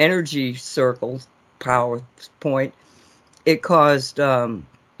energy circle power point, it caused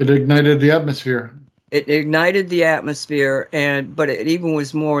it ignited the atmosphere. It ignited the atmosphere, but it even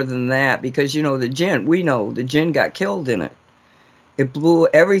was more than that, because the jinn got killed in it. It blew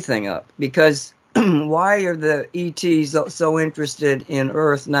everything up. Because why are the ETs so interested in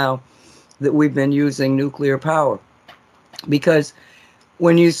Earth now that we've been using nuclear power? Because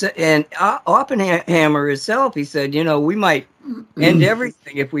when you say, and Oppenheimer himself, he said, we might end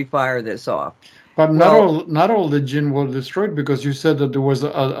everything if we fire this off. But not all the jinn were destroyed, because you said that there was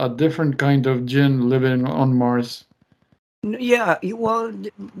a different kind of jinn living on Mars. Yeah, well,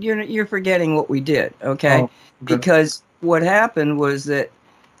 you're forgetting what we did, okay? Because what happened was that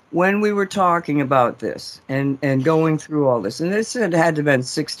when we were talking about this and going through all this, and this had to have been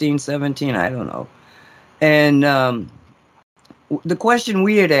 16, 17, I don't know. And the question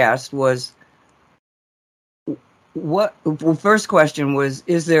we had asked was, first question was,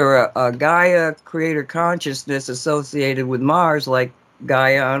 is there a Gaia creator consciousness associated with Mars like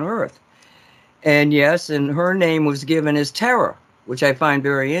Gaia on Earth? And yes, and her name was given as Terra, which I find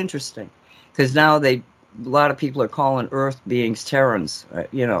very interesting, because now a lot of people are calling Earth beings Terrans,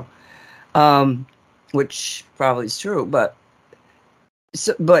 which probably is true. But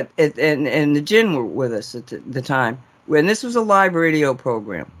the jinn were with us at the time, and this was a live radio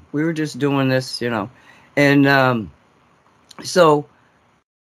program. We were just doing this, and so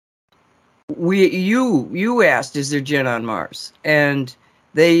you asked, is there jinn on Mars? And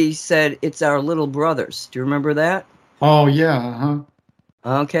they said it's our little brothers. Do you remember that? Oh yeah,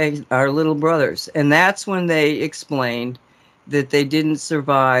 Okay, our little brothers. And that's when they explained that they didn't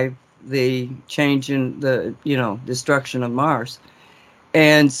survive the change in the, destruction of Mars.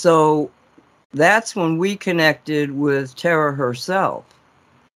 And so that's when we connected with Terra herself.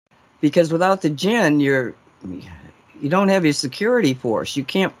 Because without the jinn, you don't have your security force. You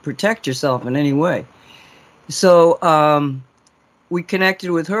can't protect yourself in any way. So we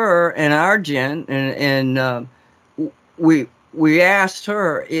connected with her and our jinn, and we asked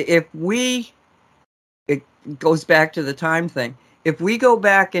her if it goes back to the time thing. If we go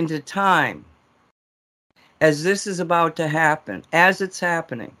back into time, as this is about to happen, as it's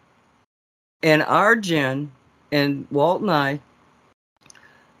happening, and our jinn and Walt and I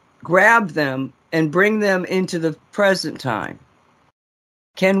grab them and bring them into the present time,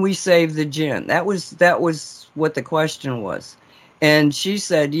 can we save the jinn? That was what the question was. And she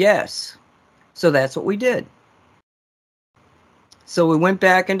said yes. So that's what we did. So we went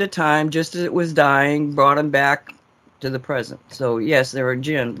back into time just as it was dying, brought them back to the present. So yes, there are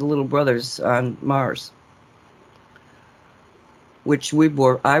jinn, the little brothers on Mars, which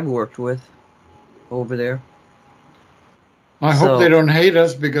I've worked with over there. I hope they don't hate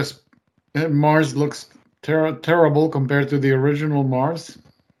us, because Mars looks terrible compared to the original Mars.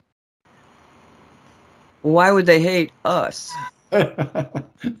 Why would they hate us?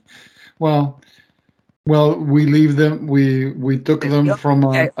 Well, we leave them. We took them from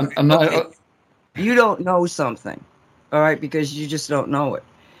You don't know something, all right? Because you just don't know it.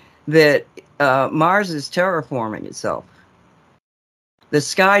 That Mars is terraforming itself. The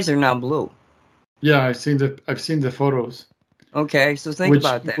skies are now blue. Yeah, I've seen the photos. Okay, so think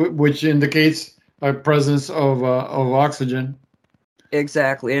about that. Which indicates a presence of oxygen.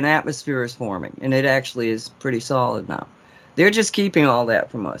 Exactly, an atmosphere is forming, and it actually is pretty solid now. They're just keeping all that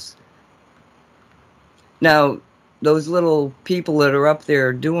from us. Now, those little people that are up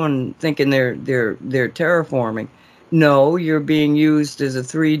there thinking they're terraforming, no, you're being used as a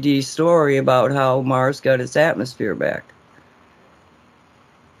 3D story about how Mars got its atmosphere back.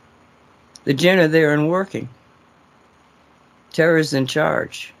 The jinn are there and working. Terra's in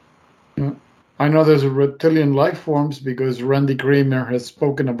charge. Yeah. I know there's a reptilian life forms, because Randy Kramer has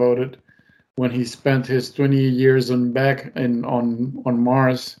spoken about it when he spent his 20 years on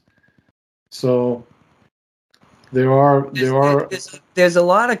Mars. So there's a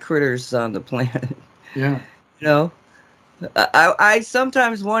lot of critters on the planet. Yeah. I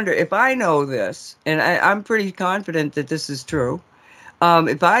sometimes wonder if I know this, and I'm pretty confident that this is true.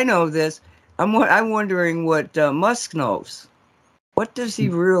 If I know this, I'm wondering what Musk knows. What does he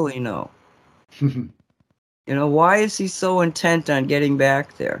really know? Why is he so intent on getting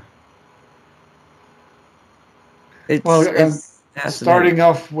back there? It's starting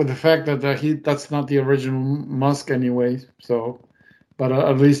off with the fact that that's not the original Musk anyway. So, but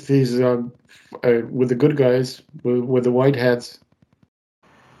at least he's with the good guys, with the white hats.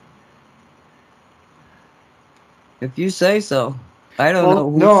 If you say so. I don't Well,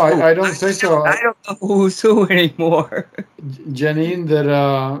 know. no, I don't say so. I don't know who's who anymore. Janine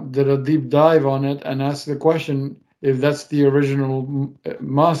did a deep dive on it and asked the question if that's the original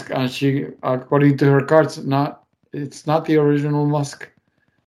Musk, and she, according to her cards, it's not the original Musk.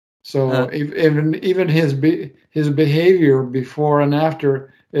 So even his behavior before and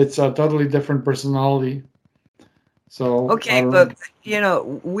after, it's a totally different personality. So okay, but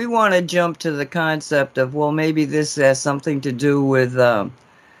we want to jump to the concept of, well, maybe this has something to do with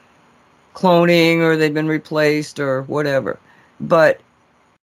cloning, or they've been replaced, or whatever. But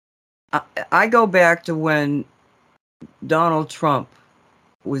I go back to when Donald Trump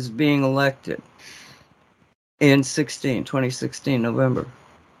was being elected in 2016, November.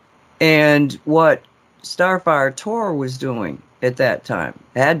 And what Starfire Tor was doing at that time,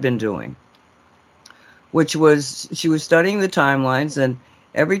 had been doing, which was she was studying the timelines, and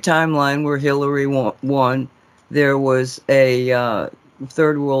every timeline where Hillary won, there was a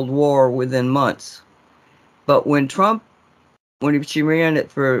Third World War within months. But when she ran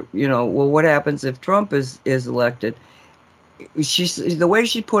it for, what happens if Trump is elected? The way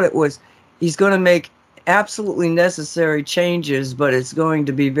she put it was, he's going to make absolutely necessary changes, but it's going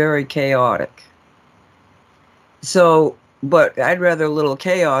to be very chaotic. So, but I'd rather a little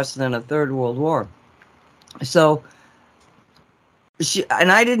chaos than a Third World War. So,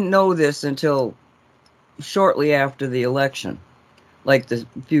 and I didn't know this until shortly after the election, like the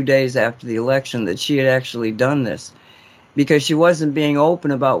few days after the election, that she had actually done this, because she wasn't being open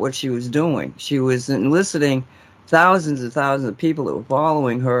about what she was doing. She was enlisting thousands and thousands of people that were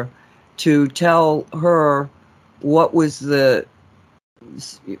following her to tell her what was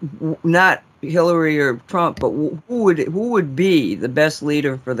not Hillary or Trump, but who would be the best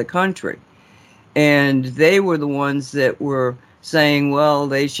leader for the country. And they were the ones that were saying, well,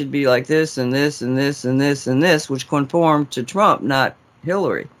 they should be like this and this and this and this and this, which conformed to Trump, not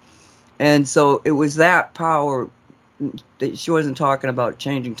Hillary. And so it was that power. She wasn't talking about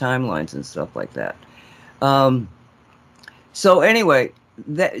changing timelines and stuff like that. So anyway,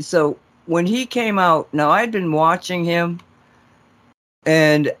 so when he came out, now I'd been watching him,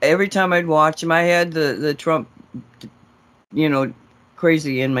 and every time I'd watch him, I had the Trump,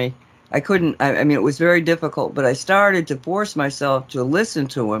 crazy in me. I couldn't, I mean, it was very difficult, but I started to force myself to listen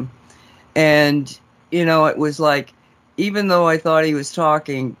to him. And, it was like, even though I thought he was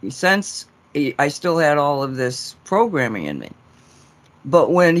talking sense, I still had all of this programming in me.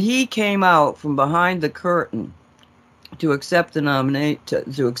 But when he came out from behind the curtain to accept the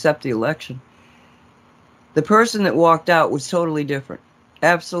to accept the election, the person that walked out was totally different.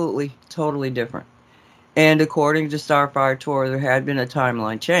 Absolutely, totally different. And according to Starfire Tor, there had been a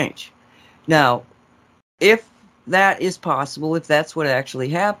timeline change. Now, if that is possible, if that's what actually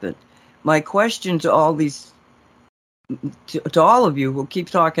happened, my question to all these, to all of you who keep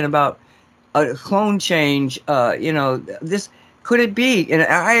talking about a clone change, this, could it be, and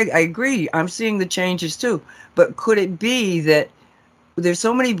I agree, I'm seeing the changes too, but could it be that there's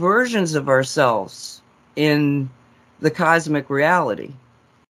so many versions of ourselves in the cosmic reality,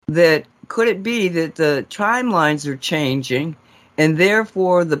 that could it be that the timelines are changing and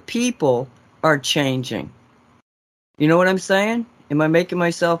therefore the people are changing? You know what I'm saying? Am I making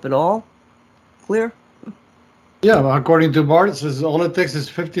myself at all clear? Yeah, according to Bart, it says all it takes is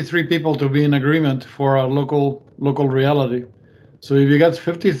 53 people to be in agreement for a local reality. So if you got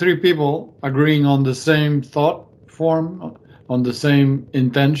 53 people agreeing on the same thought form, on the same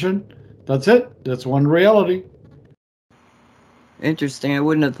intention, that's it. That's one reality. Interesting. I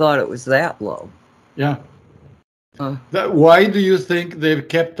wouldn't have thought it was that low. Yeah. Why do you think they've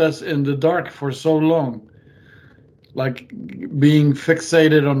kept us in the dark for so long? Like being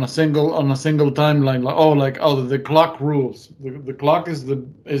fixated on a single timeline. The clock rules. The clock is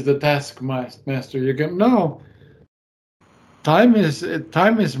the taskmaster. You can no. Time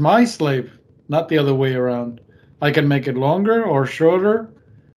is my slave, not the other way around. I can make it longer or shorter.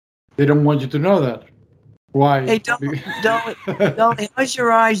 They don't want you to know that. Why? Hey, Dolly, how's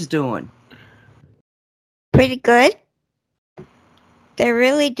your eyes doing? Pretty good. They're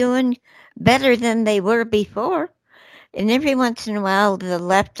really doing better than they were before. And every once in a while, the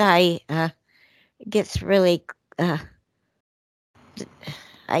left eye gets really...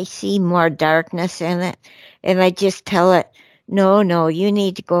 I see more darkness in it. And I just tell it, no, you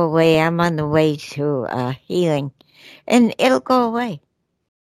need to go away. I'm on the way to healing. And it'll go away.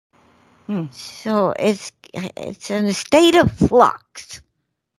 So it's in a state of flux.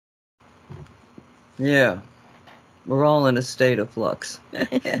 Yeah. We're all in a state of flux.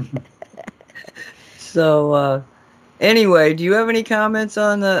 So, anyway, do you have any comments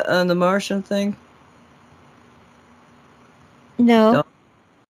on the Martian thing? No.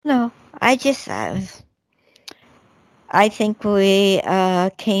 No. I think we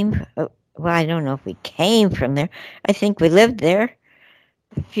came. Well, I don't know if we came from there. I think we lived there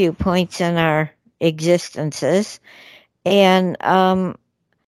a few points in our existences, and I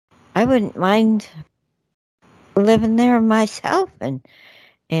wouldn't mind living there myself and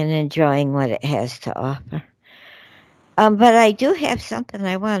enjoying what it has to offer. But I do have something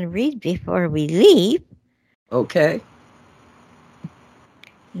I want to read before we leave. Okay.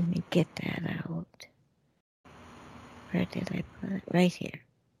 Let me get that out. Where did I put it? Right here.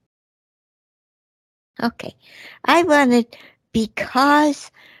 Okay. I wanted, because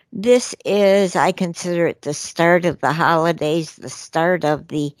this is, I consider it the start of the holidays, the start of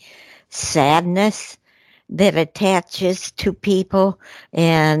the sadness that attaches to people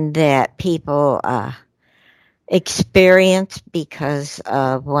and that people experience because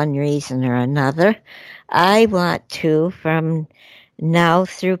of one reason or another. I want to, from now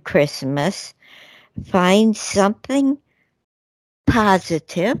through Christmas, find something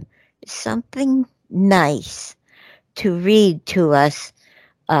positive, something nice to read to us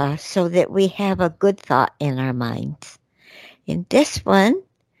so that we have a good thought in our minds. In this one,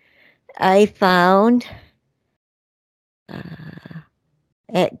 I found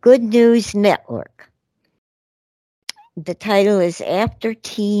at Good News Network. The title is After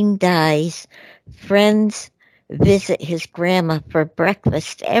Teen Dies, Friends Visit His Grandma for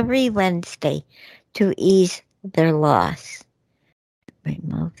Breakfast every Wednesday to ease their loss. Let me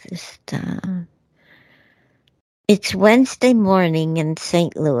move this down. It's Wednesday morning in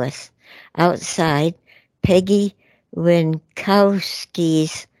St. Louis. Outside Peggy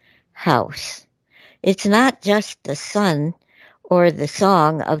Winkowski's house. It's not just the sun or the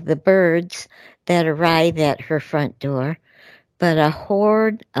song of the birds that arrive at her front door, but a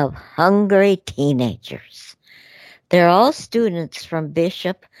horde of hungry teenagers. They're all students from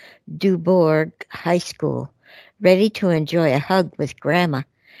Bishop DuBourg High School, ready to enjoy a hug with Grandma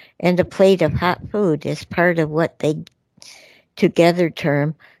and a plate of hot food as part of what they together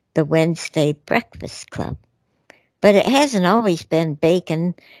term the Wednesday Breakfast Club. But it hasn't always been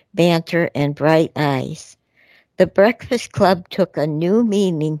bacon, banter, and bright eyes. The Breakfast Club took a new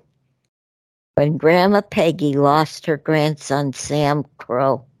meaning when Grandma Peggy lost her grandson Sam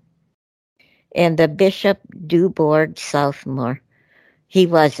Crow and the Bishop DuBourg sophomore. He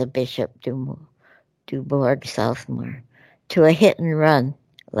was a Bishop DuBourg sophomore to a hit and run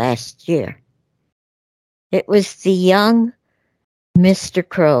last year. It was the young Mr.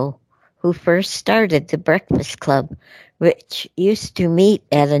 Crow who first started the Breakfast Club, which used to meet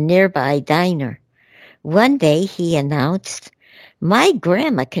at a nearby diner. One day he announced, "My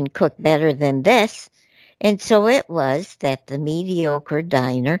grandma can cook better than this." And so it was that the mediocre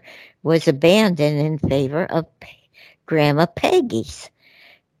diner was abandoned in favor of Grandma Peggy's.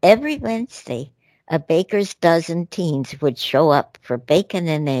 Every Wednesday, a baker's dozen teens would show up for bacon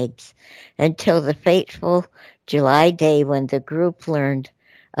and eggs until the fateful July day when the group learned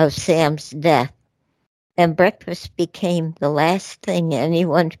of Sam's death, and breakfast became the last thing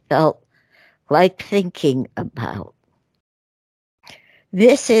anyone felt like thinking about.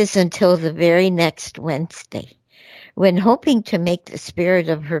 This is until the very next Wednesday, when, hoping to make the spirit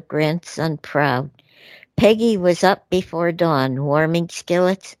of her grandson proud, Peggy was up before dawn, warming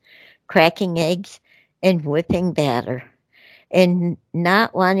skillets, cracking eggs, and whipping batter. And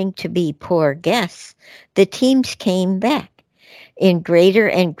not wanting to be poor guests, the teams came back in greater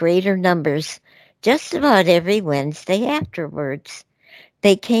and greater numbers just about every Wednesday afterwards.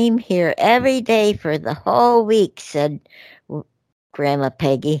 They came here every day for the whole week, said Grandma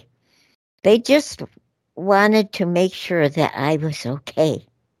Peggy. They just wanted to make sure that I was okay.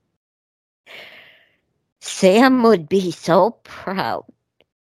 Sam would be so proud,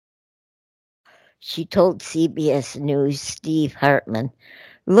 she told CBS News' Steve Hartman.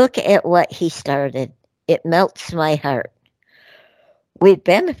 Look at what he started. It melts my heart. We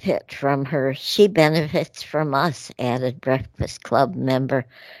benefit from her. She benefits from us, added Breakfast Club member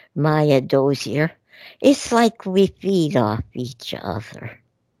Maya Dozier. It's like we feed off each other.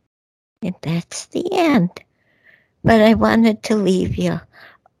 And that's the end. But I wanted to leave you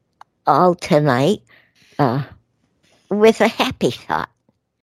all tonight with a happy thought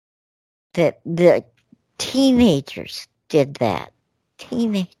that the teenagers did that.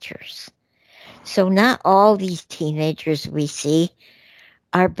 Teenagers. So not all these teenagers we see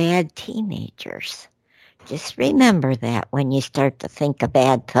are bad teenagers. Just remember that when you start to think a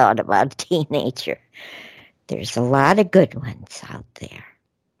bad thought about a teenager. There's a lot of good ones out there.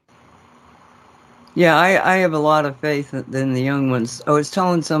 Yeah, I have a lot of faith in the young ones. I was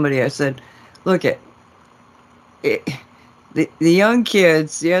telling somebody, I said, look, the young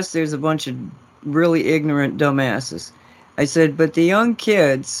kids, yes, there's a bunch of really ignorant dumbasses. I said, but the young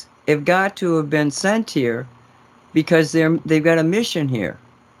kids have got to have been sent here because they've got a mission here.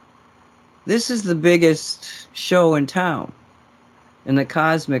 This is the biggest show in town, in the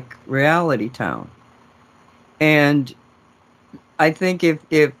cosmic reality town. And I think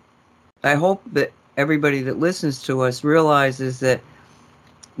if I hope that everybody that listens to us realizes that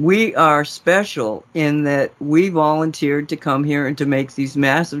we are special in that we volunteered to come here and to make these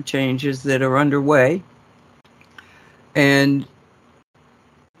massive changes that are underway. And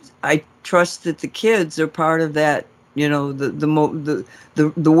I trust that the kids are part of that, you know,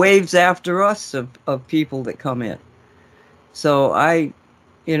 the waves after us of people that come in. So I'm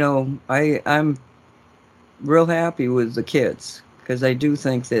real happy with the kids, because I do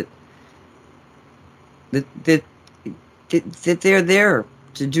think that they're there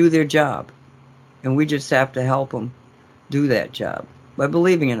to do their job, and we just have to help them do that job by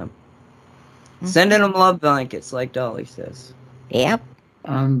believing in them. Mm-hmm. Sending them love blankets, like Dolly says. Yep.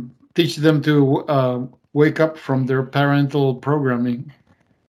 And teach them to wake up from their parental programming.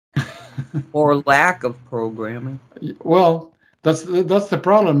 Or lack of programming. Well, that's the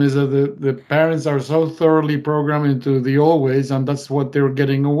problem, is that the parents are so thoroughly programmed into the old ways, and that's what they're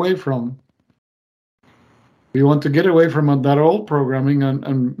getting away from. We want to get away from that old programming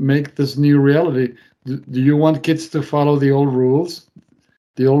and make this new reality. Do you want kids to follow the old rules,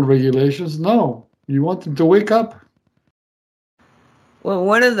 the old regulations? No, you want them to wake up. Well,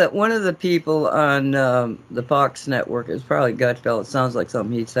 one of the people on the Fox network, is probably Gutfeld. It sounds like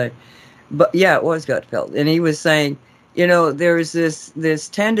something he'd say, but yeah, it was Gutfeld, and he was saying, you know, there's this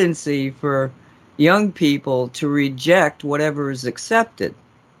tendency for young people to reject whatever is accepted.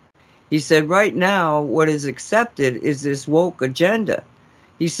 He said, right now, what is accepted is this woke agenda.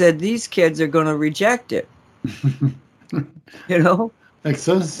 He said, these kids are going to reject it. You know? Makes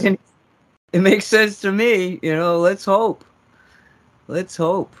sense. And it makes sense to me. You know, let's hope. Let's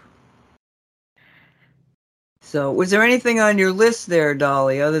hope. So, was there anything on your list there,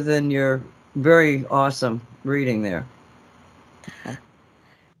 Dolly, other than your very awesome reading there?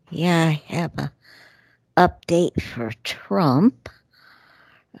 Yeah, I have a update for Trump.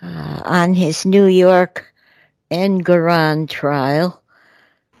 On his New York Engoron trial,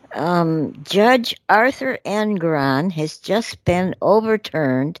 Judge Arthur Engoron has just been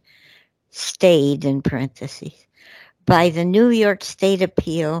overturned, stayed in parentheses, by the New York State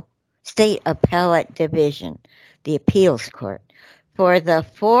Appellate Division, the appeals court, for the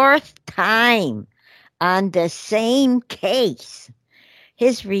fourth time on the same case.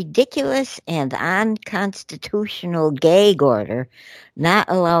 His ridiculous and unconstitutional gag order, not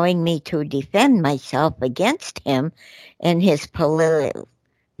allowing me to defend myself against him and his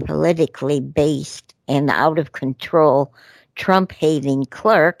politically based and out of control Trump-hating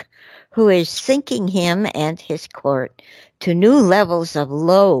clerk, who is sinking him and his court to new levels of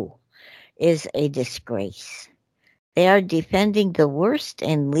low, is a disgrace. They are defending the worst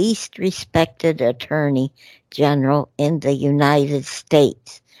and least respected attorney general in the United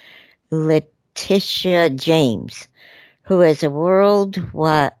States, Letitia James, who is a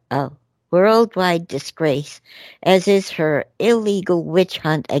worldwide disgrace, as is her illegal witch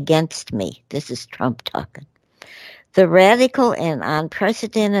hunt against me. This is Trump talking. The radical and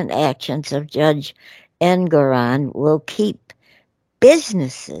unprecedented actions of Judge Engoron will keep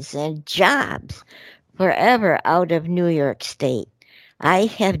businesses and jobs forever out of New York State. I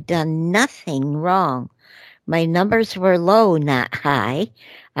have done nothing wrong. My numbers were low, not high.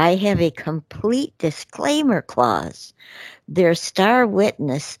 I have a complete disclaimer clause. Their star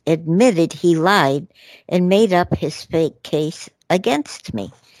witness admitted he lied and made up his fake case against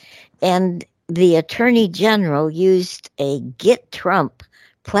me. And the Attorney General used a Get Trump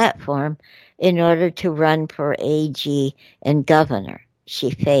platform in order to run for AG and governor.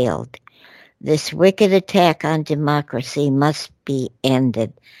 She failed. This wicked attack on democracy must be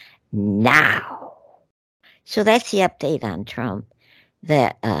ended now. So that's the update on Trump.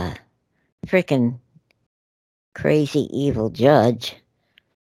 That freaking crazy evil judge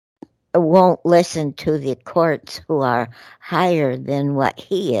won't listen to the courts who are higher than what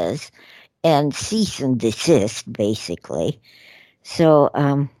he is and cease and desist, basically. So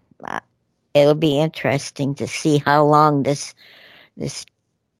it'll be interesting to see how long this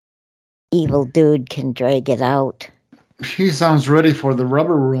evil dude can drag it out. He sounds ready for the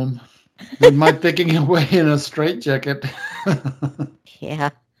rubber room. They might taking him away in a straitjacket. Yeah,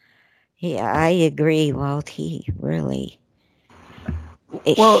 I agree, Walt. He really...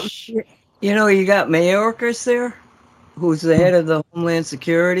 Well, you know, you got Mayorkas there. who's the head of the Homeland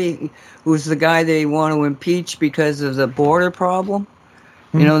Security, who's the guy they want to impeach because of the border problem.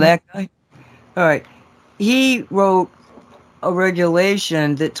 You know that guy? All right. He wrote a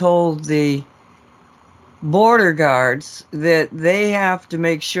regulation that told the border guards that they have to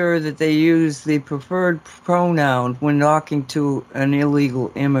make sure that they use the preferred pronoun when talking to an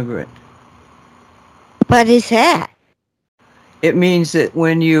illegal immigrant. What is that? It means that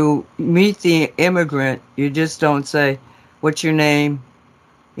when you meet the immigrant, you just don't say, what's your name?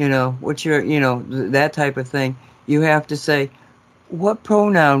 You know, what's your, you know, that type of thing. You have to say, what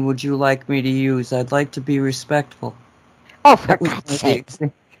pronoun would you like me to use? I'd like to be respectful. Oh, for God's sake.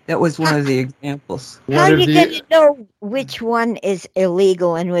 That was one of the examples. How are you going to know which one is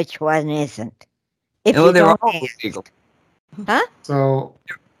illegal and which one isn't? If you they're don't all ask. illegal. Huh? So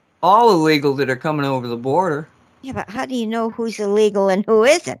they're all illegal that are coming over the border. Yeah, but how do you know who's illegal and who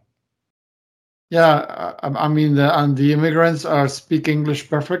isn't? Yeah, I mean, the immigrants are speak English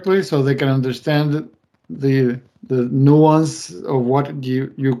perfectly, so they can understand the nuance of what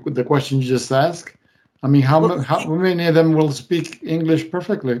the question you just asked. I mean, how many of them will speak English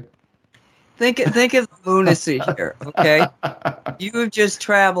perfectly? Think of the lunacy here, okay? You have just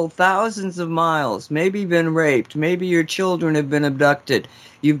traveled thousands of miles, maybe been raped, maybe your children have been abducted.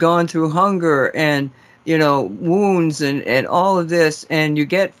 You've gone through hunger and, you know, wounds and all of this, and you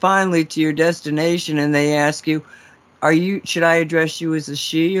get finally to your destination and they ask you, should I address you as a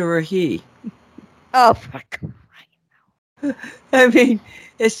she or a he? Oh, fuck. I mean,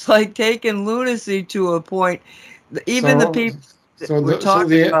 it's like taking lunacy to a point. Even the people we're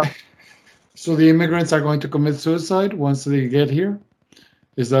talking about. So the immigrants are going to commit suicide once they get here?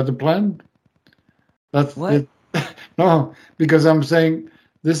 Is that the plan? That's what? No, because I'm saying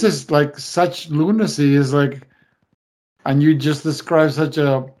this is like such lunacy is like, and you just described such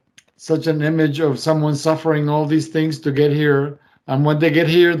an image of someone suffering all these things to get here, and when they get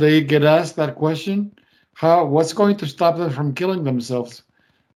here, they get asked that question. What's going to stop them from killing themselves?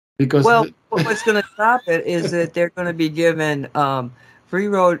 Because what's going to stop it is that they're going to be given free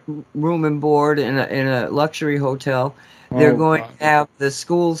room and board in a luxury hotel. They're going to have the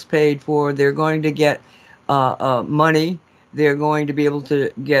schools paid for. They're going to get money. They're going to be able to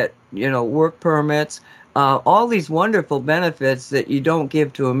get, you know, work permits. All these wonderful benefits that you don't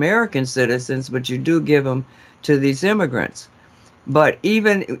give to American citizens, but you do give them to these immigrants. But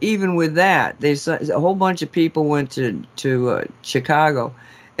even with that, a whole bunch of people went to Chicago,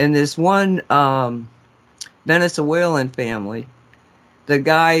 and this one Venezuelan family, the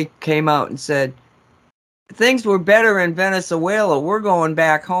guy came out and said, things were better in Venezuela. We're going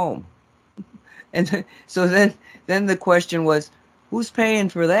back home. And so then the question was, who's paying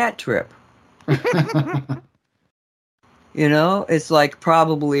for that trip? You know, it's like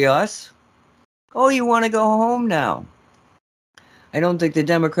probably us. Oh, you want to go home now? I don't think the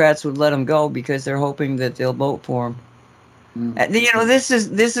Democrats would let them go because they're hoping that they'll vote for him. You know, this is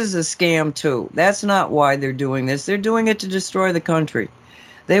a scam too. That's not why they're doing this. They're doing it to destroy the country.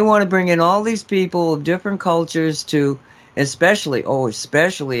 They want to bring in all these people of different cultures to, especially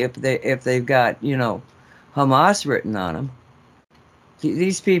if they've got, you know, Hamas written on them.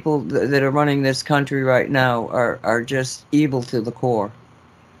 These people that are running this country right now are just evil to the core.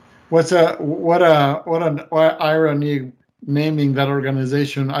 What an irony naming that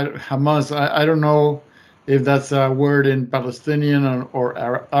organization Hamas. I don't know if that's a word in Palestinian or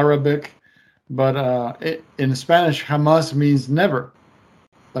Arabic, but in Spanish, Hamas means never,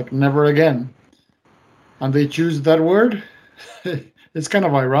 like never again. And they choose that word. It's kind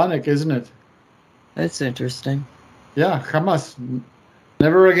of ironic, isn't it? That's interesting. Yeah, Hamas,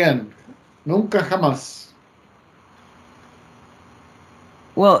 never again, nunca jamás.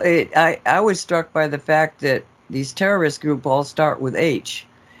 Well, I was struck by the fact that these terrorist groups all start with H.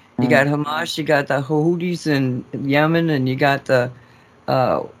 You got Hamas, you got the Houthis in Yemen, and you got the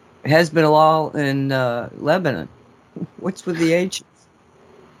Hezbollah in Lebanon. What's with the H's?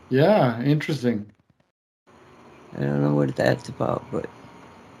 Yeah, interesting. I don't know what that's about, but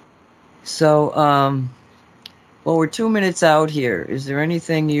so well, we're 2 minutes out here. Is there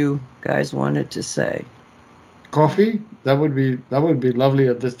anything you guys wanted to say? Coffee? That would be lovely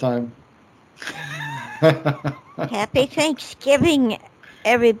at this time. Happy Thanksgiving,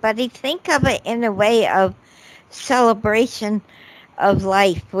 everybody. Think of it in a way of celebration of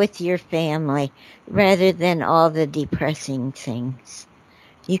life with your family rather than all the depressing things.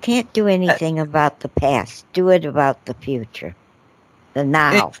 You can't do anything about the past. Do it about the future, the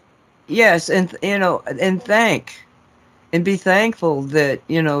now. Yes, and you know, and be thankful that,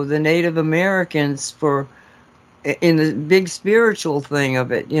 you know, the Native Americans in the big spiritual thing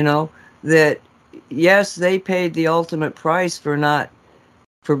of it, you know, that yes, they paid the ultimate price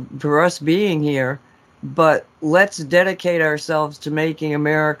for us being here, but let's dedicate ourselves to making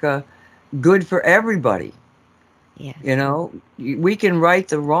America good for everybody. Yeah. You know, we can right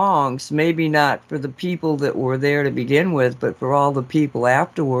the wrongs, maybe not for the people that were there to begin with, but for all the people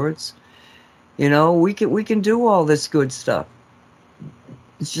afterwards. You know, we can do all this good stuff.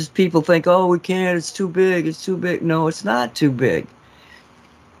 It's just people think, oh, we can't, it's too big, it's too big. No, it's not too big.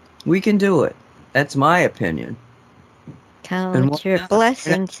 We can do it. That's my opinion. Count your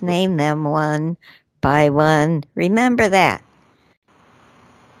blessings, name them one by one. Remember that.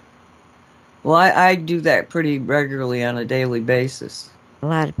 Well, I do that pretty regularly on a daily basis. A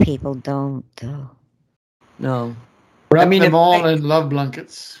lot of people don't, though. No. Wrap them all in love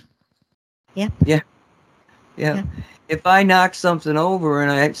blankets. Yep. Yeah. If I knock something over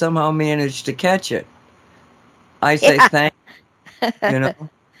and I somehow manage to catch it, I say thank you. You know?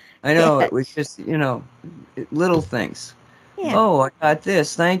 I know, it was just, you know, little things. Yeah. Oh, I got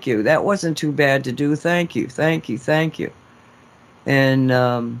this. Thank you. That wasn't too bad to do. Thank you. Thank you. Thank you.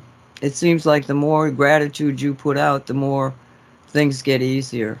 And it seems like the more gratitude you put out, the more things get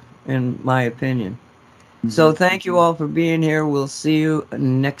easier, in my opinion. So thank you all for being here. We'll see you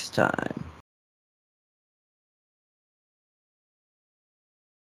next time.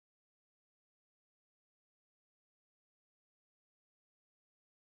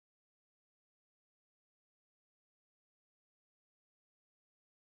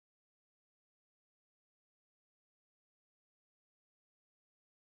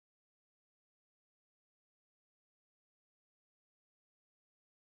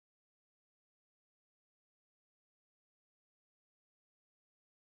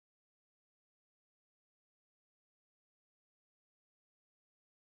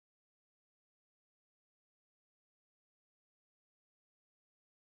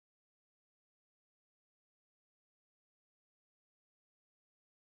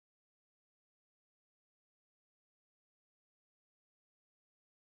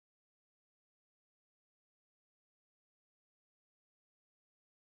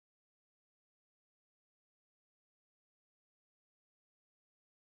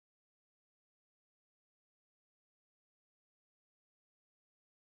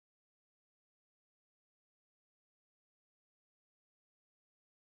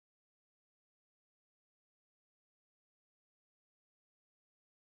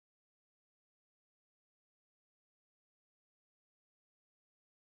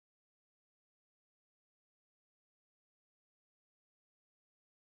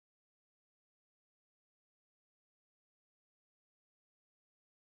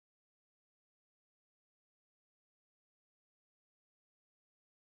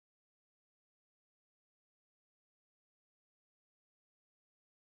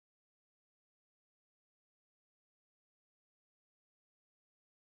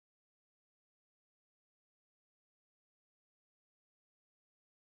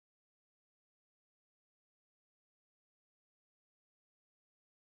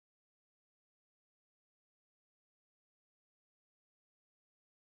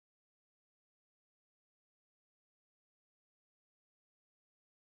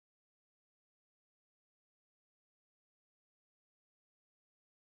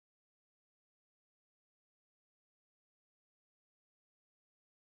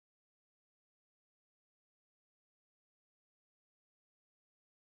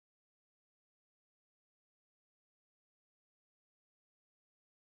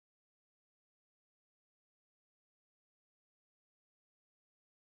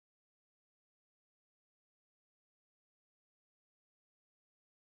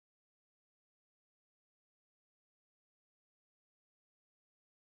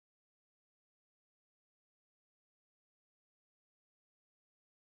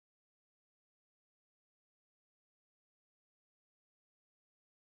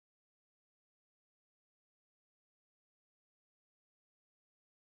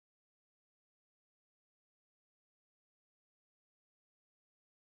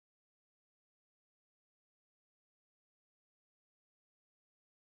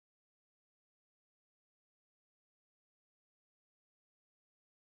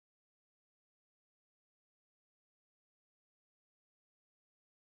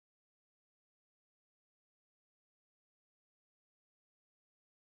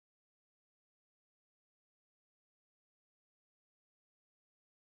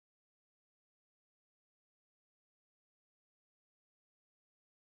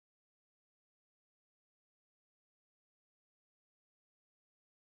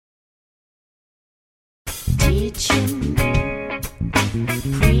 Teaching,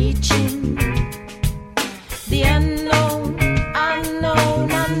 preaching,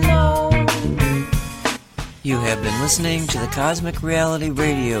 You have been listening to the Cosmic Reality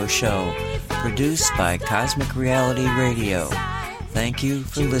Radio Show, produced by Cosmic Reality Radio. Thank you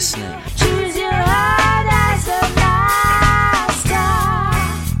for listening. Choose your heart.